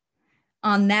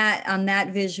on that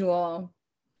visual.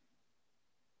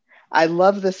 I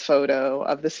love this photo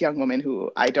of this young woman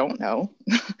who I don't know.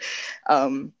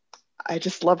 I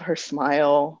just love her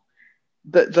smile,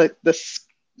 the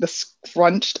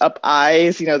scrunched up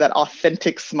eyes, you know, that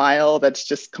authentic smile that's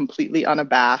just completely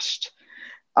unabashed.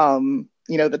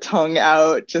 You know, the tongue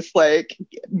out, just like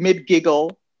mid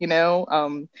giggle, you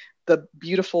know, the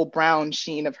beautiful brown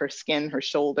sheen of her skin, her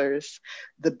shoulders,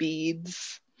 the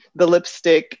beads, the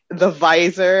lipstick, the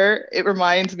visor. It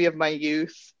reminds me of my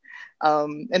youth.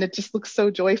 And it just looks so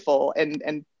joyful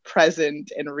and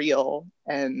present and real.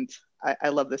 And I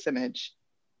love this image.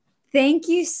 Thank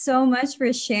you so much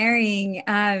for sharing.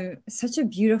 Such a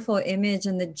beautiful image,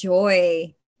 and the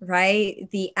joy, right?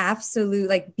 The absolute,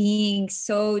 like, being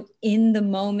so in the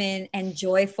moment and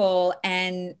joyful,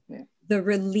 and the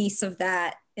release of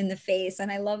that in the face.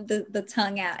 And I love the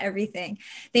tongue out, everything.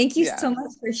 Thank you so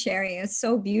much for sharing. It's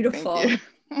so beautiful.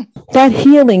 That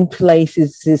healing place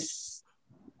is just,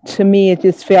 to me, it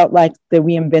just felt like the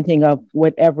reinventing of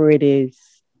whatever it is,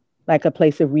 like a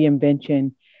place of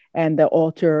reinvention. And the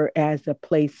altar as a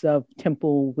place of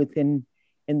temple within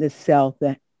in the self,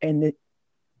 and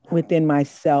within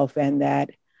myself, and that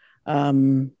I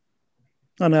don't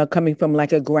know, coming from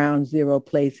like a ground zero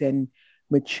place and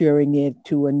maturing it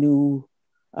to a new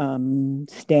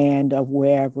stand of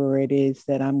wherever it is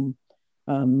that I'm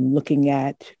looking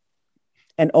at.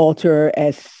 An altar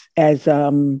as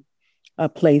a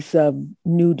place of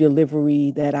new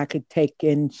delivery that I could take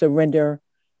and surrender.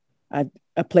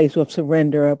 A place of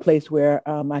surrender, a place where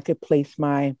I could place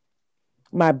my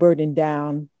burden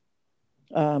down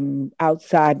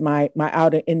outside my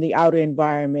outer, in the outer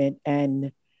environment,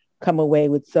 and come away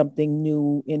with something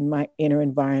new in my inner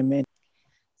environment.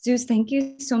 Zeus, thank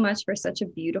you so much for such a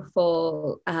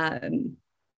beautiful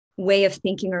way of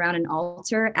thinking around an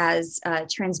altar as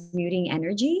transmuting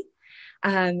energy.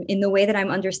 In the way that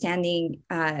I'm understanding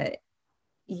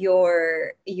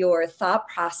your thought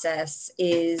process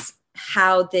is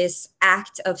how this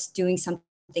act of doing something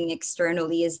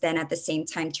externally is then at the same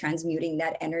time transmuting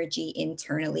that energy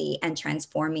internally and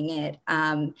transforming it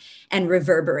and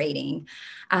reverberating.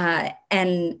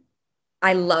 And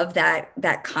I love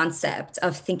that concept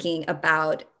of thinking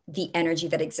about the energy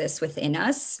that exists within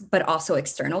us, but also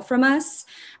external from us.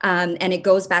 And it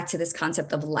goes back to this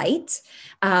concept of light,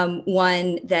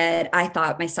 one that I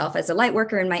thought myself as a light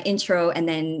worker in my intro, and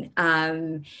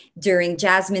then during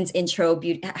Jazmin's intro,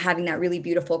 having that really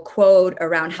beautiful quote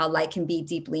around how light can be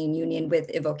deeply in union with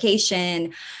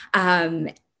evocation,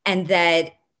 and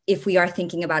that if we are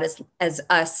thinking about as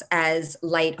us as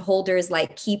light holders,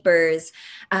 light keepers,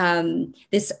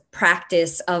 this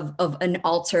practice of an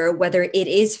altar, whether it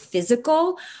is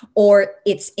physical or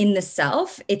it's in the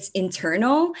self, it's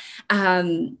internal,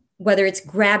 whether it's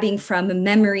grabbing from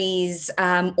memories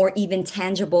or even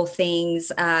tangible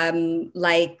things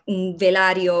like un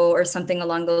velario or something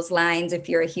along those lines. If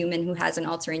you're a human who has an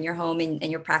altar in your home and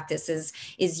your practice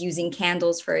is using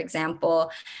candles, for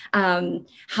example,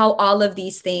 how all of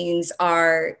these things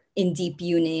are in deep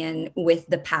union with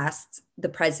the past, the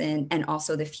present, and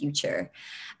also the future.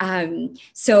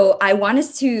 So I want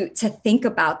us to think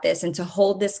about this and to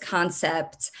hold this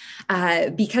concept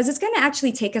because it's going to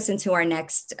actually take us into our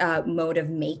next mode of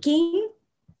making.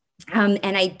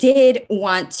 And I did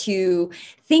want to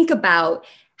think about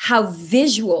how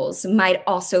visuals might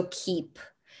also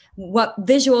what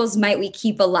visuals might we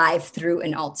keep alive through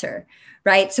an altar,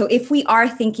 right? So if we are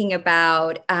thinking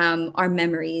about our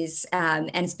memories,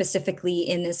 and specifically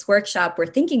in this workshop, we're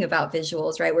thinking about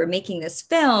visuals, right? We're making this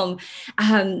film.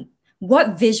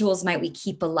 What visuals might we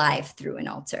keep alive through an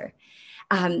altar?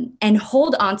 And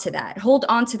hold on to that. Hold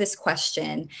on to this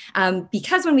question,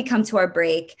 because when we come to our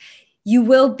break, you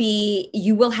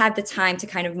will have the time to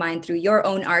kind of mine through your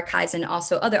own archives and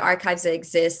also other archives that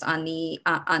exist on the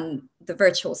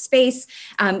virtual space,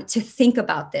 to think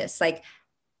about this, like,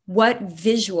 what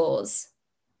visuals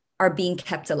are being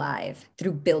kept alive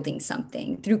through building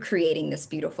something, through creating this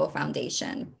beautiful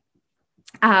foundation.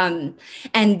 And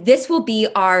this will be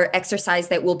our exercise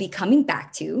that we'll be coming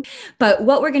back to. But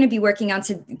what we're going to be working on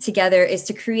together is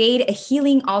to create a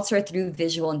healing altar through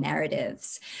visual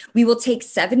narratives. We will take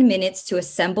 7 minutes to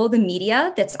assemble the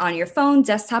media that's on your phone,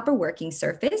 desktop, or working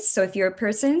surface. So if you're a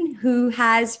person who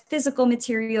has physical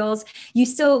materials, you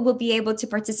still will be able to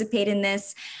participate in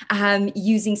this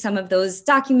using some of those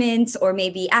documents or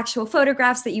maybe actual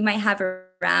photographs that you might have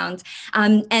around,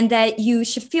 and that you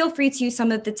should feel free to use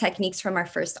some of the techniques from our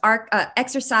first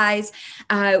exercise,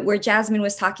 where Jazmin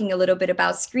was talking a little bit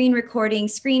about screen recording,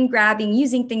 screen grabbing,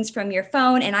 using things from your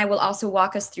phone, and I will also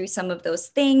walk us through some of those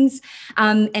things,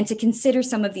 and to consider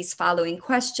some of these following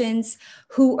questions.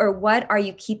 Who or what are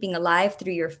you keeping alive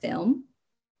through your film?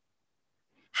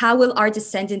 How will our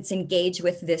descendants engage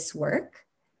with this work?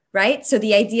 right? So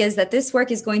the idea is that this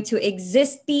work is going to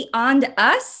exist beyond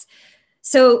us.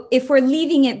 So if we're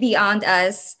leaving it beyond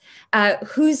us,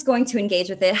 who's going to engage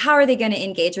with it? How are they going to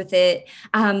engage with it?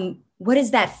 What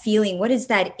is that feeling? What is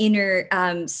that inner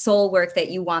soul work that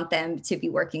you want them to be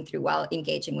working through while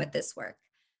engaging with this work?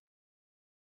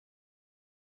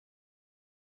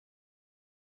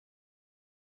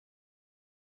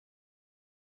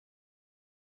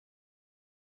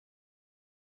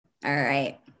 All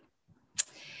right.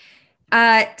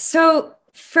 So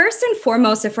first and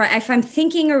foremost, if I'm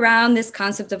thinking around this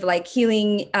concept of like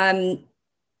healing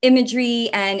imagery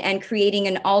and creating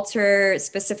an altar,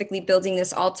 specifically building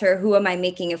this altar, who am I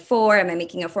making it for? Am I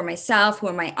making it for myself? Who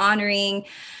am I honoring?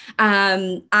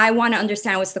 I want to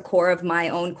understand what's the core of my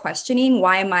own questioning.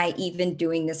 Why am I even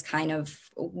doing this kind of,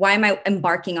 why am I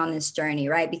embarking on this journey,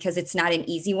 right? Because it's not an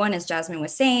easy one, as Jazmin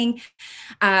was saying.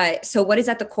 So what is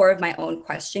at the core of my own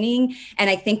questioning? And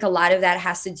I think a lot of that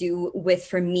has to do with,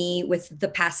 for me, with the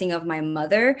passing of my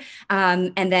mother.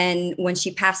 And then when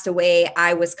she passed away,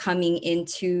 I was coming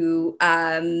into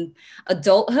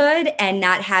adulthood and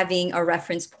not having a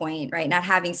reference point, right? Not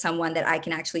having someone that I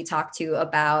can actually talk to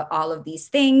about all of these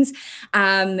things.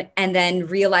 And then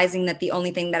realizing that the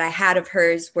only thing that I had of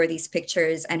hers were these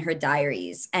pictures and her diaries.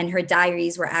 And her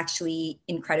diaries were actually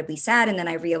incredibly sad. And then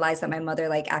I realized that my mother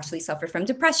like actually suffered from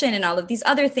depression and all of these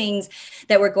other things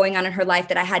that were going on in her life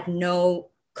that I had no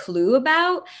clue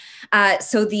about.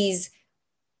 So these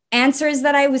answers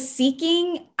that I was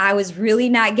seeking, I was really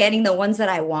not getting the ones that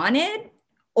I wanted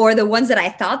or the ones that I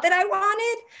thought that I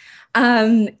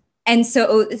wanted. And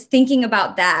so thinking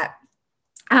about that,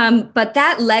 but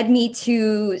that led me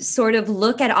to sort of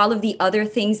look at all of the other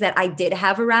things that I did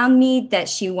have around me that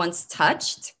she once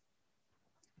touched.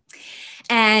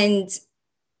 And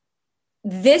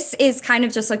this is kind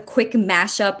of just a quick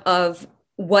mashup of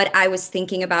what I was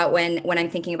thinking about when I'm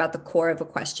thinking about the core of a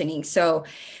questioning. So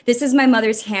this is my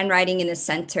mother's handwriting in the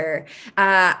center.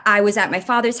 I was at my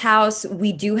father's house.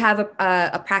 We do have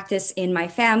a practice in my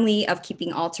family of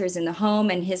keeping altars in the home,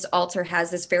 and his altar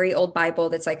has this very old Bible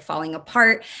that's like falling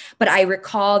apart. But I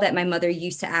recall that my mother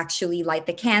used to actually light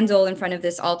the candle in front of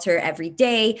this altar every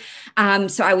day.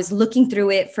 So I was looking through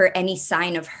it for any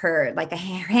sign of her, like a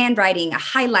handwriting, a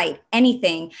highlight,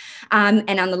 anything.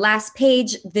 And on the last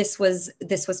page, this was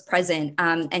present.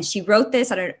 And she wrote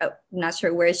this, I'm not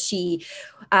sure where she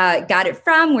got it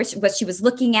from, what she was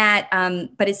looking at,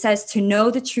 but it says, to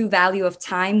know the true value of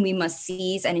time, we must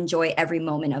seize and enjoy every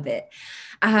moment of it.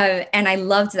 And I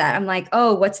loved that. I'm like,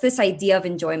 oh, what's this idea of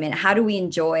enjoyment? How do we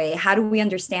enjoy? How do we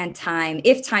understand time?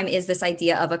 If time is this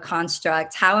idea of a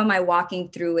construct, how am I walking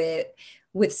through it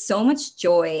with so much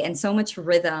joy and so much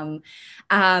rhythm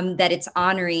that it's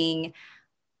honoring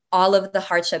all of the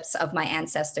hardships of my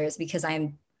ancestors, because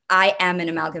I am an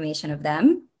amalgamation of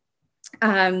them.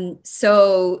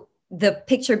 So the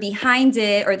picture behind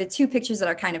it, or the two pictures that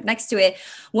are kind of next to it,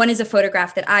 one is a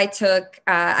photograph that I took.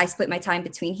 I split my time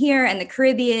between here and the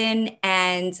Caribbean,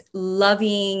 and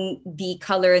loving the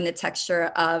color and the texture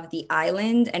of the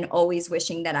island, and always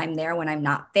wishing that I'm there when I'm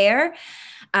not there.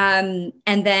 And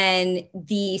then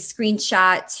the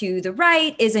screenshot to the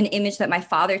right is an image that my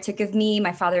father took of me.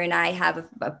 My father and I have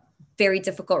a very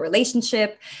difficult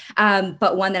relationship,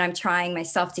 but one that I'm trying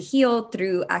myself to heal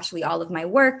through actually all of my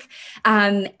work.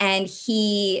 And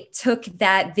he took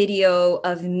that video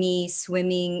of me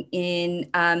swimming in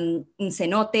un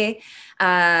cenote,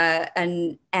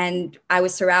 and I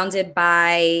was surrounded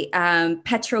by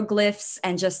petroglyphs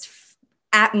and just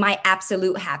at my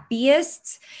absolute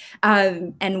happiest.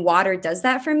 And water does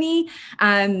that for me.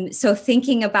 So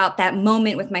thinking about that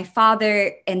moment with my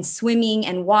father and swimming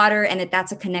and water, and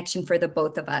that's a connection for the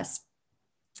both of us.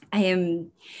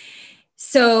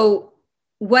 So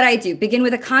what I do, begin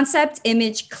with a concept,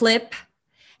 image, clip.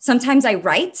 Sometimes I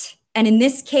write. And in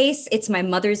this case, it's my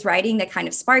mother's writing that kind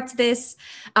of sparked this,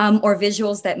 or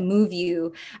visuals that move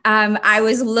you. I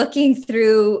was looking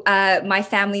through my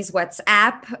family's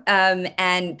WhatsApp,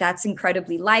 and that's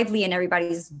incredibly lively, and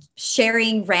everybody's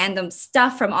sharing random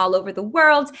stuff from all over the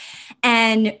world.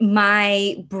 And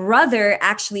my brother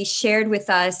actually shared with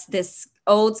us this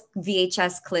old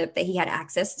VHS clip that he had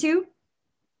access to.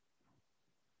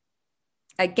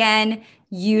 Again,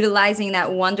 utilizing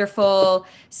that wonderful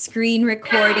screen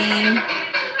recording.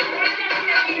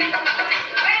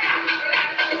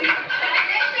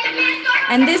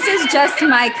 And this is just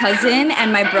my cousin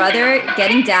and my brother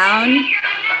getting down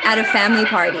at a family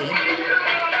party.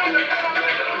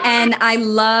 And I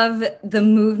love the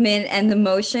movement and the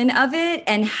motion of it,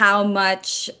 and how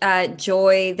much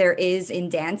joy there is in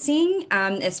dancing,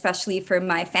 especially for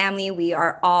my family. We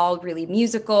are all really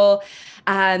musical.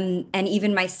 And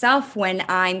even myself, when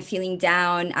I'm feeling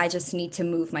down, I just need to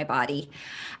move my body.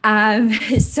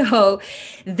 So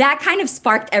that kind of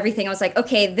sparked everything. I was like,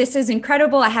 okay, this is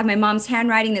incredible. I have my mom's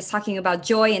handwriting that's talking about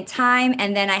joy and time.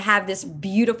 And then I have this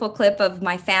beautiful clip of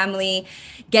my family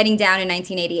getting down in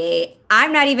 1988.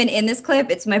 I'm not even in this clip.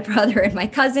 It's my brother and my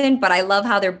cousin, but I love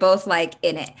how they're both like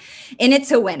in it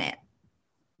to win it.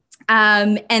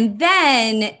 And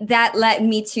then that led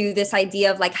me to this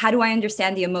idea of like, how do I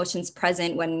understand the emotions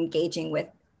present when engaging with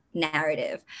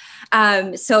narrative?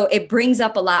 So it brings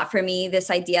up a lot for me,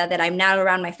 this idea that I'm not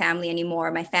around my family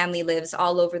anymore. My family lives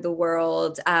all over the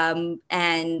world,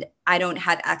 and I don't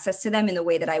have access to them in the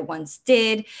way that I once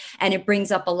did. And it brings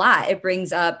up a lot. It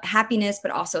brings up happiness,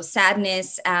 but also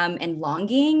sadness, and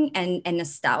longing and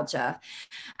nostalgia.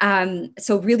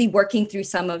 So really working through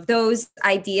some of those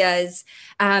ideas,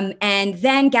 and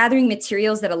then gathering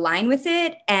materials that align with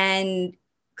it and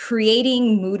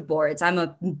creating mood boards. I'm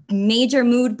a major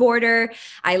mood boarder.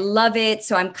 I love it.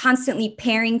 So I'm constantly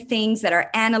pairing things that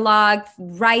are analog,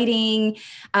 writing,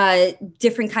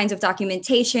 different kinds of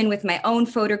documentation with my own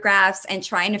photographs, and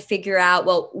trying to figure out,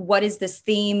 well, what is this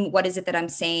theme? What is it that I'm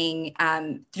saying,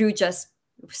 through just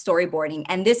storyboarding?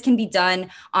 And this can be done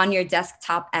on your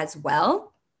desktop as well.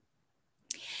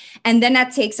 And then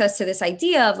that takes us to this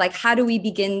idea of like, how do we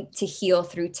begin to heal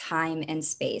through time and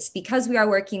space? Because we are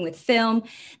working with film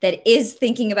that is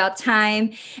thinking about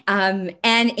time, and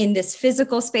in this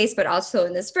physical space, but also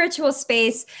in this virtual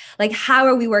space, like how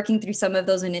are we working through some of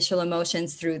those initial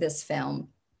emotions through this film?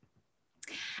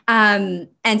 And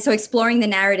so exploring the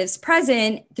narratives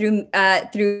present through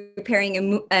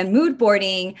pairing and mood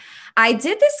boarding, I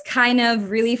did this kind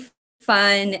of really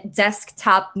fun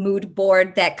desktop mood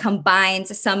board that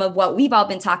combines some of what we've all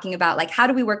been talking about, like how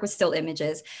do we work with still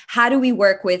images? How do we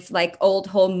work with like old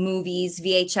home movies,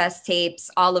 VHS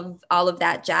tapes, all of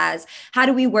that jazz? How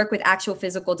do we work with actual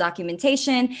physical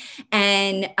documentation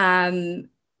and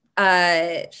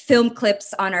film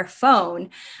clips on our phone?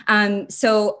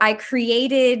 So I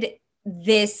created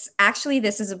this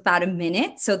is about a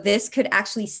minute. So this could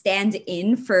actually stand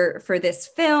in for this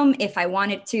film if I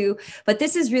wanted to, but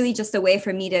this is really just a way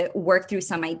for me to work through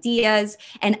some ideas.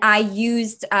 And I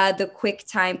used the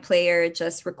QuickTime Player,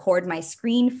 just record my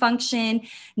screen function.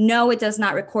 No, it does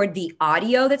not record the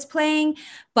audio that's playing,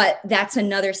 but that's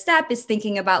another step, is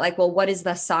thinking about like, well, what is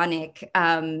the sonic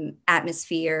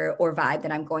atmosphere or vibe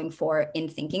that I'm going for in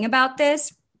thinking about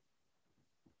this?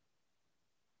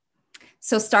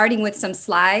 So starting with some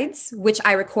slides, which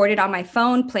I recorded on my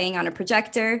phone, playing on a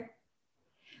projector,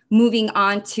 moving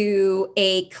on to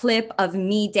a clip of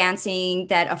me dancing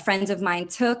that a friend of mine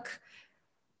took,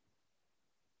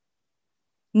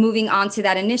 moving on to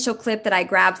that initial clip that I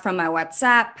grabbed from my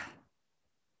WhatsApp,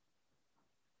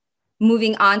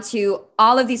 moving on to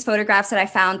all of these photographs that I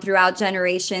found throughout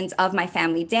generations of my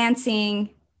family dancing,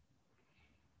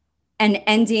 and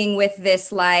ending with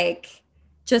this like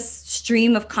just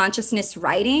stream of consciousness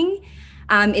writing.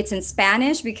 It's in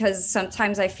Spanish because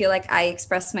sometimes I feel like I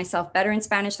express myself better in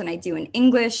Spanish than I do in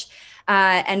English.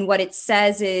 And what it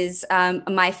says is,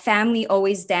 my family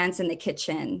always dance in the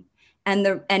kitchen,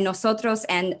 and nosotros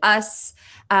and us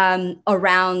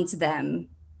around them,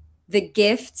 the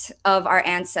gift of our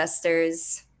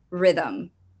ancestors'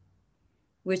 rhythm,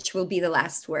 which will be the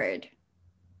last word.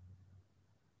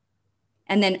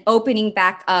 And then opening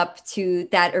back up to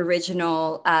that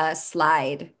original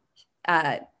slide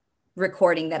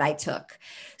recording that I took.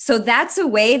 So that's a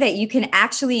way that you can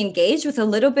actually engage with a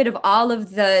little bit of all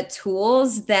of the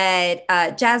tools that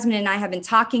Jazmin and I have been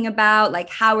talking about. Like,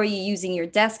 how are you using your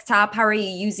desktop? How are you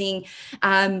using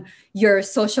your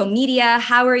social media?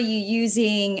 How are you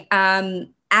using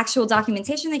actual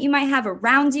documentation that you might have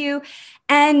around you?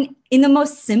 And in the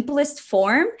most simplest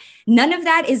form, none of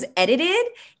that is edited.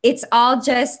 It's all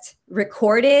just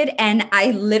recorded. And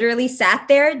I literally sat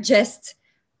there just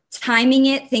timing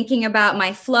it, thinking about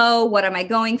my flow. What am I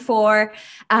going for?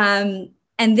 And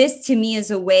this to me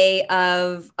is a way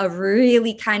of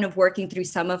really kind of working through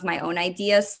some of my own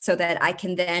ideas so that I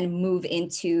can then move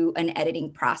into an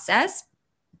editing process.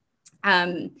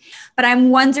 But I'm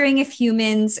wondering if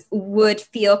humans would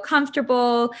feel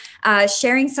comfortable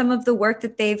sharing some of the work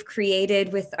that they've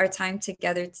created with our time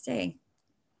together today.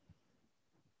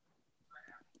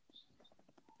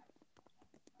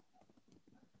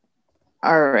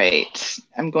 All right,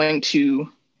 I'm going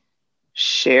to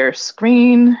share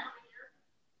screen.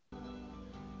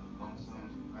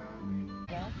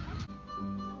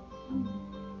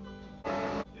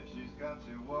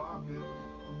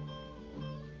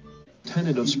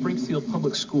 superintendent of Springfield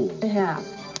Public Schools. Yeah.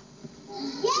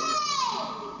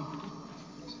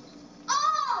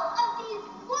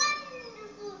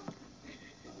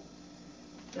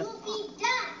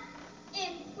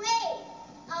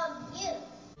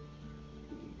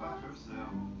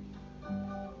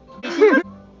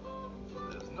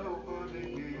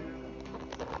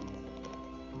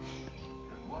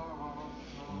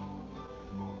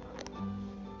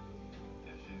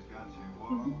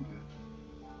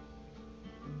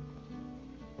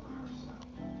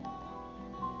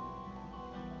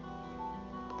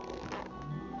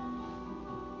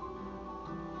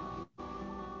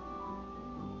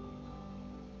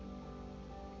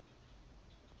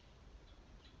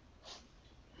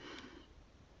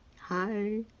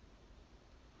 Hi.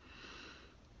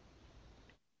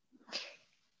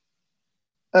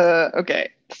 Okay,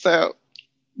 so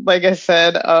like I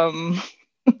said,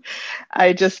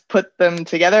 I just put them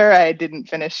together. I didn't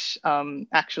finish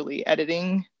actually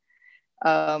editing.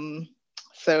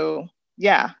 So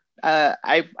yeah,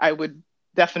 I would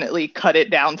definitely cut it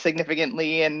down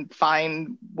significantly and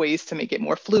find ways to make it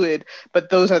more fluid, but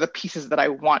those are the pieces that I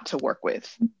want to work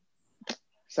with.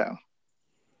 So.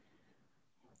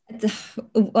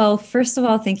 Well, first of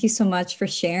all, thank you so much for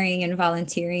sharing and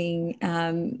volunteering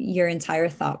your entire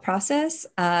thought process.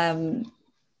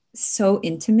 So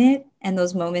intimate, and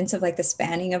those moments of like the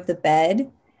spanning of the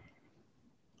bed,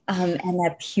 and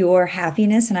that pure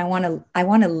happiness. And I want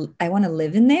to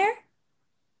live in there.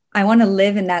 I want to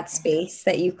live in that space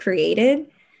that you created.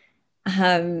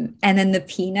 And then the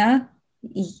Pina,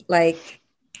 like,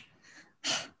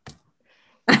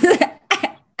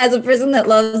 as a person that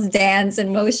loves dance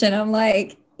and motion, I'm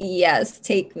like, yes,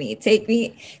 take me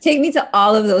to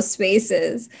all of those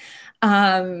spaces.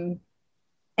 And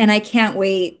I can't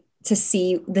wait to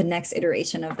see the next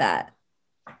iteration of that,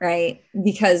 right?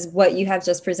 Because what you have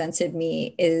just presented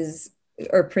me is,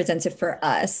 or presented for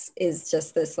us, is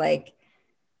just this like,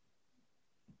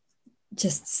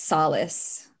 just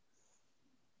solace.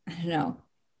 I don't know.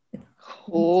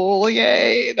 Oh,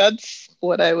 yay. That's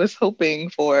what I was hoping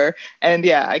for. And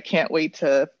yeah, I can't wait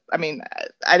to, I mean,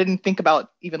 I didn't think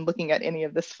about even looking at any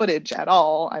of this footage at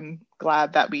all. I'm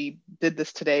glad that we did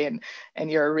this today,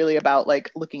 and you're really about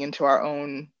like looking into our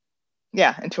own,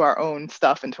 into our own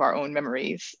stuff, into our own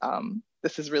memories.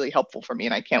 This is really helpful for me,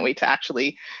 and I can't wait to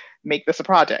actually make this a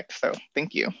project. So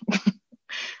thank you.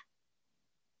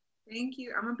 Thank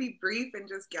you. I'm gonna be brief and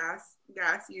just gas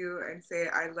you and say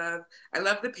I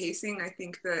love the pacing. I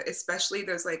think that especially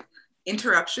those like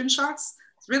interruption shots,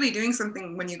 it's really doing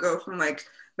something when you go from like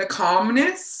the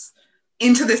calmness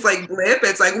into this like blip.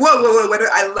 It's like whoa,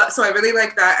 what so I really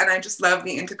like that, and I just love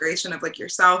the integration of like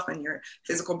yourself and your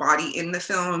physical body in the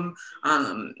film,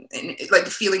 and like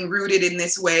feeling rooted in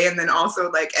this way, and then also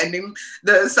like ending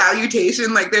the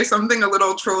salutation. Like there's something a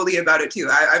little trolly about it too.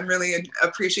 I'm really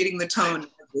appreciating the tone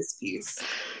this piece.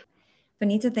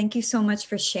 Bonita, thank you so much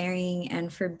for sharing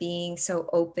and for being so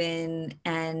open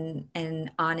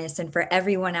and honest, and for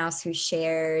everyone else who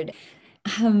shared.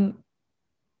 And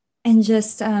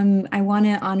just, I want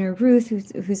to honor Ruth,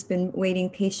 who's been waiting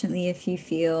patiently. If you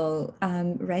feel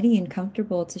ready and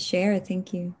comfortable to share,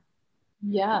 thank you.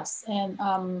 Yes, and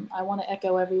I want to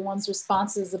echo everyone's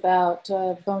responses about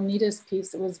Bonita's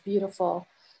piece. It was beautiful,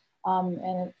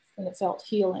 and it felt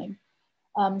healing.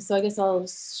 So I guess I'll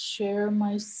share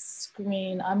my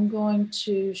screen. I'm going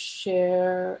to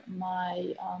share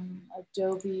my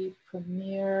Adobe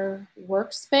Premiere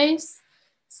workspace.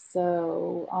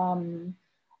 So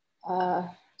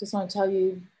just want to tell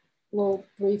you a little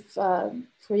brief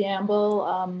preamble.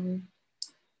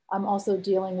 I'm also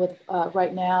dealing with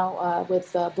right now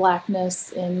with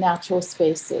Blackness in natural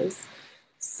spaces.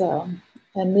 So.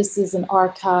 And this is an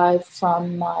archive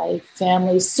from my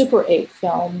family's Super 8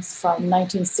 films from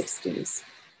 1960s.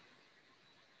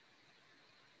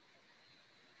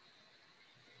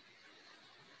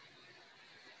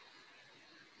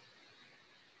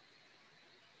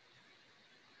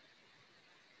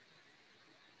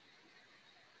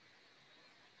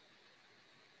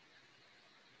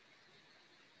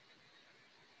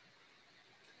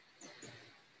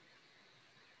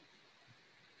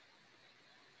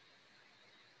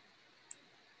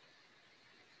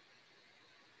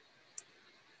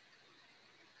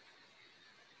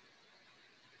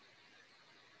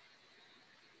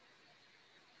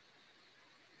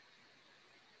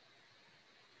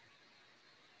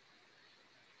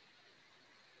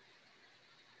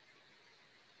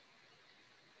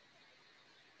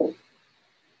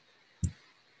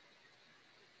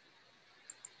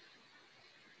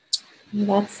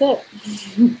 That's it.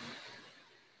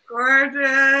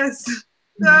 Gorgeous.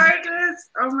 Gorgeous.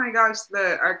 Oh my gosh,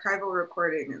 the archival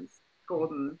recording is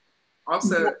golden.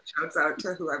 Also, shouts out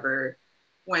to whoever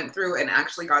went through and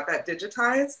actually got that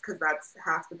digitized, because that's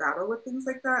half the battle with things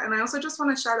like that. And I also just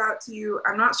want to shout out to you.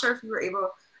 I'm not sure if you were able,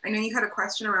 I know you had a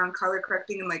question around color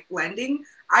correcting and like blending.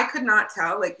 I could not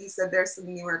tell, like you said, there's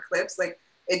some newer clips, like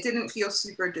it didn't feel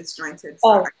super disjointed.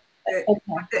 So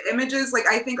the images, like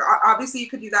I think obviously you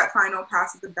could do that final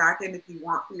pass at the back end if you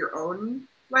want for your own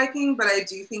liking, but I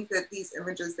do think that these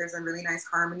images, there's a really nice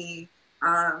harmony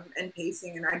and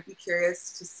pacing, and I'd be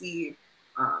curious to see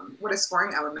what a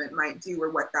scoring element might do,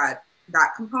 or what that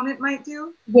component might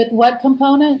do. With what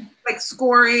component? Like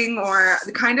scoring, or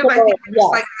the kind of, I think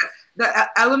just like the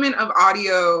element of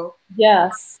audio.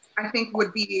 Yes. I think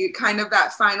would be kind of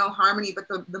that final harmony, but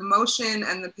the motion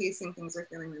and the pacing things are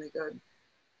feeling really good.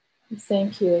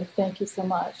 Thank you so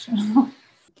much.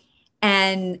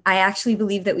 And I actually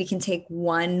believe that we can take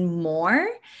one more.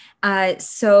 I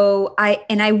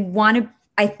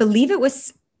believe it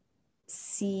was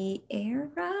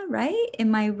Sierra, right?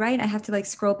 Am I right? I have to like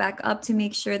scroll back up to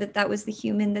make sure that was the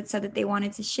human that said that they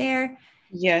wanted to share.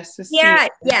 Yes. Yeah.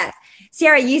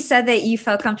 Sierra, you said that you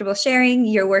felt comfortable sharing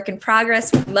your work in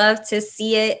progress. We'd love to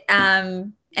see it.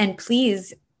 And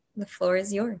please, the floor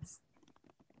is yours.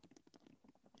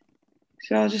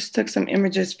 So I just took some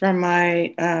images from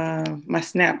my my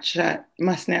Snapchat,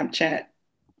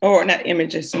 or not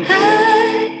images. I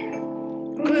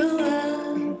grew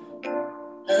up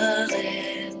a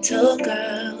little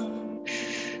girl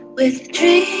with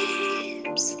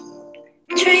dreams,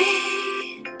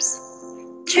 dreams,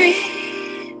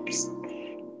 dreams,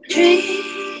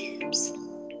 dreams,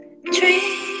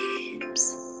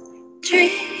 dreams,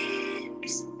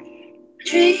 dreams,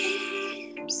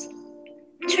 dreams,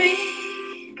 dreams.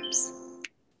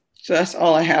 So that's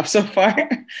all I have so far.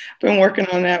 Been working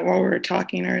on that while we were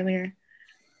talking earlier.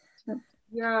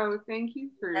 Yo, thank you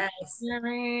for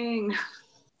sharing.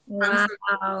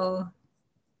 Wow.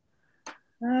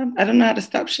 I don't know how to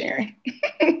stop sharing.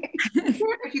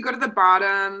 If you go to the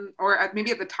bottom, or maybe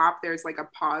at the top, there's like a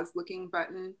pause looking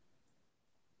button.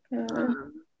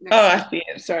 I see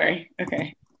it. Sorry.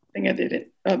 Okay. I think I did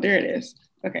it. Oh, there it is.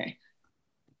 Okay.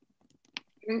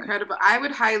 Incredible. I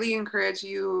would highly encourage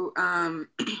you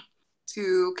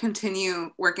to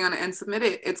continue working on it and submit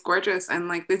it. It's gorgeous. And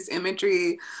like this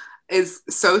imagery is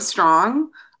so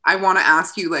strong. I want to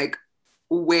ask you like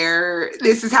where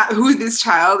this is, who this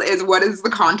child is, what is the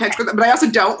context for that, but I also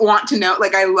don't want to know.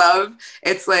 Like I love,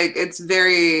 it's like, it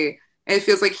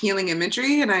feels like healing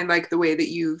imagery, and I like the way that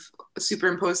you've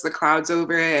superimposed the clouds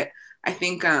over it. I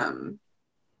think,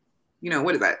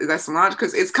 what is that? Is that Solange?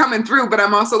 Because it's coming through, but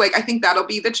I'm also like, I think that'll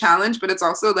be the challenge, but it's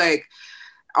also like,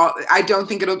 I don't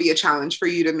think it'll be a challenge for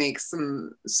you to make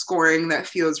some scoring that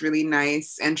feels really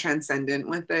nice and transcendent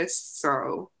with this.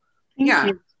 So Thank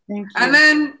you. And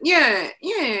then,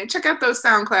 check out those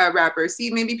SoundCloud rappers.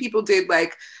 See, maybe people did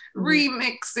like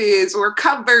remixes or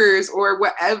covers or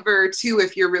whatever too,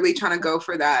 if you're really trying to go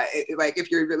for that. Like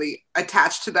if you're really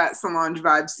attached to that Solange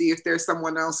vibe, see if there's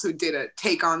someone else who did a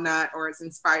take on that or is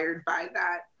inspired by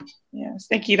that. Yes,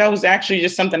 thank you. That was actually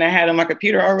just something I had on my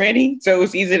computer already. So it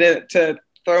was easy to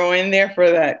throw in there for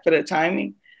the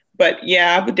timing. But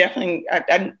yeah, I would definitely,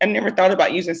 I never thought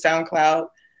about using SoundCloud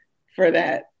for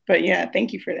that. But yeah,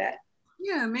 thank you for that.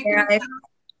 Yeah,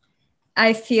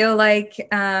 I feel like,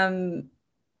 going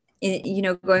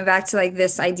back to like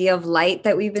this idea of light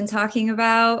that we've been talking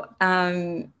about,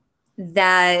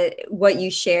 that what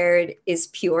you shared is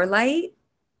pure light,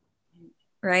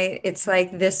 right? It's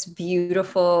like this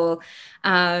beautiful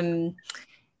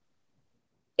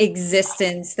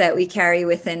existence that we carry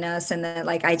within us, and that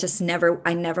like I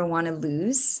never want to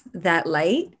lose that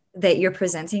light that you're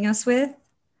presenting us with.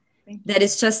 That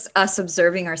is just us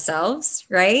observing ourselves,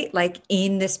 right? Like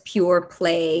in this pure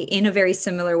play, in a very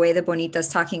similar way that Bonita's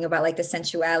talking about, like the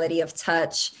sensuality of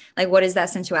touch. Like, what is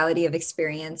that sensuality of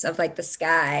experience, of like the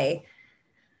sky,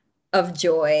 of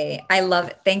joy? I love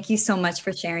it. Thank you so much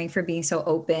for sharing, for being so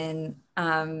open.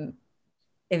 It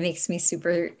makes me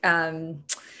super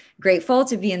grateful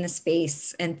to be in the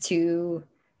space and to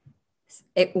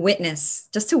witness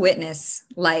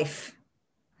life.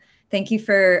 Thank you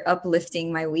for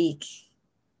uplifting my week.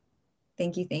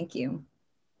 Thank you.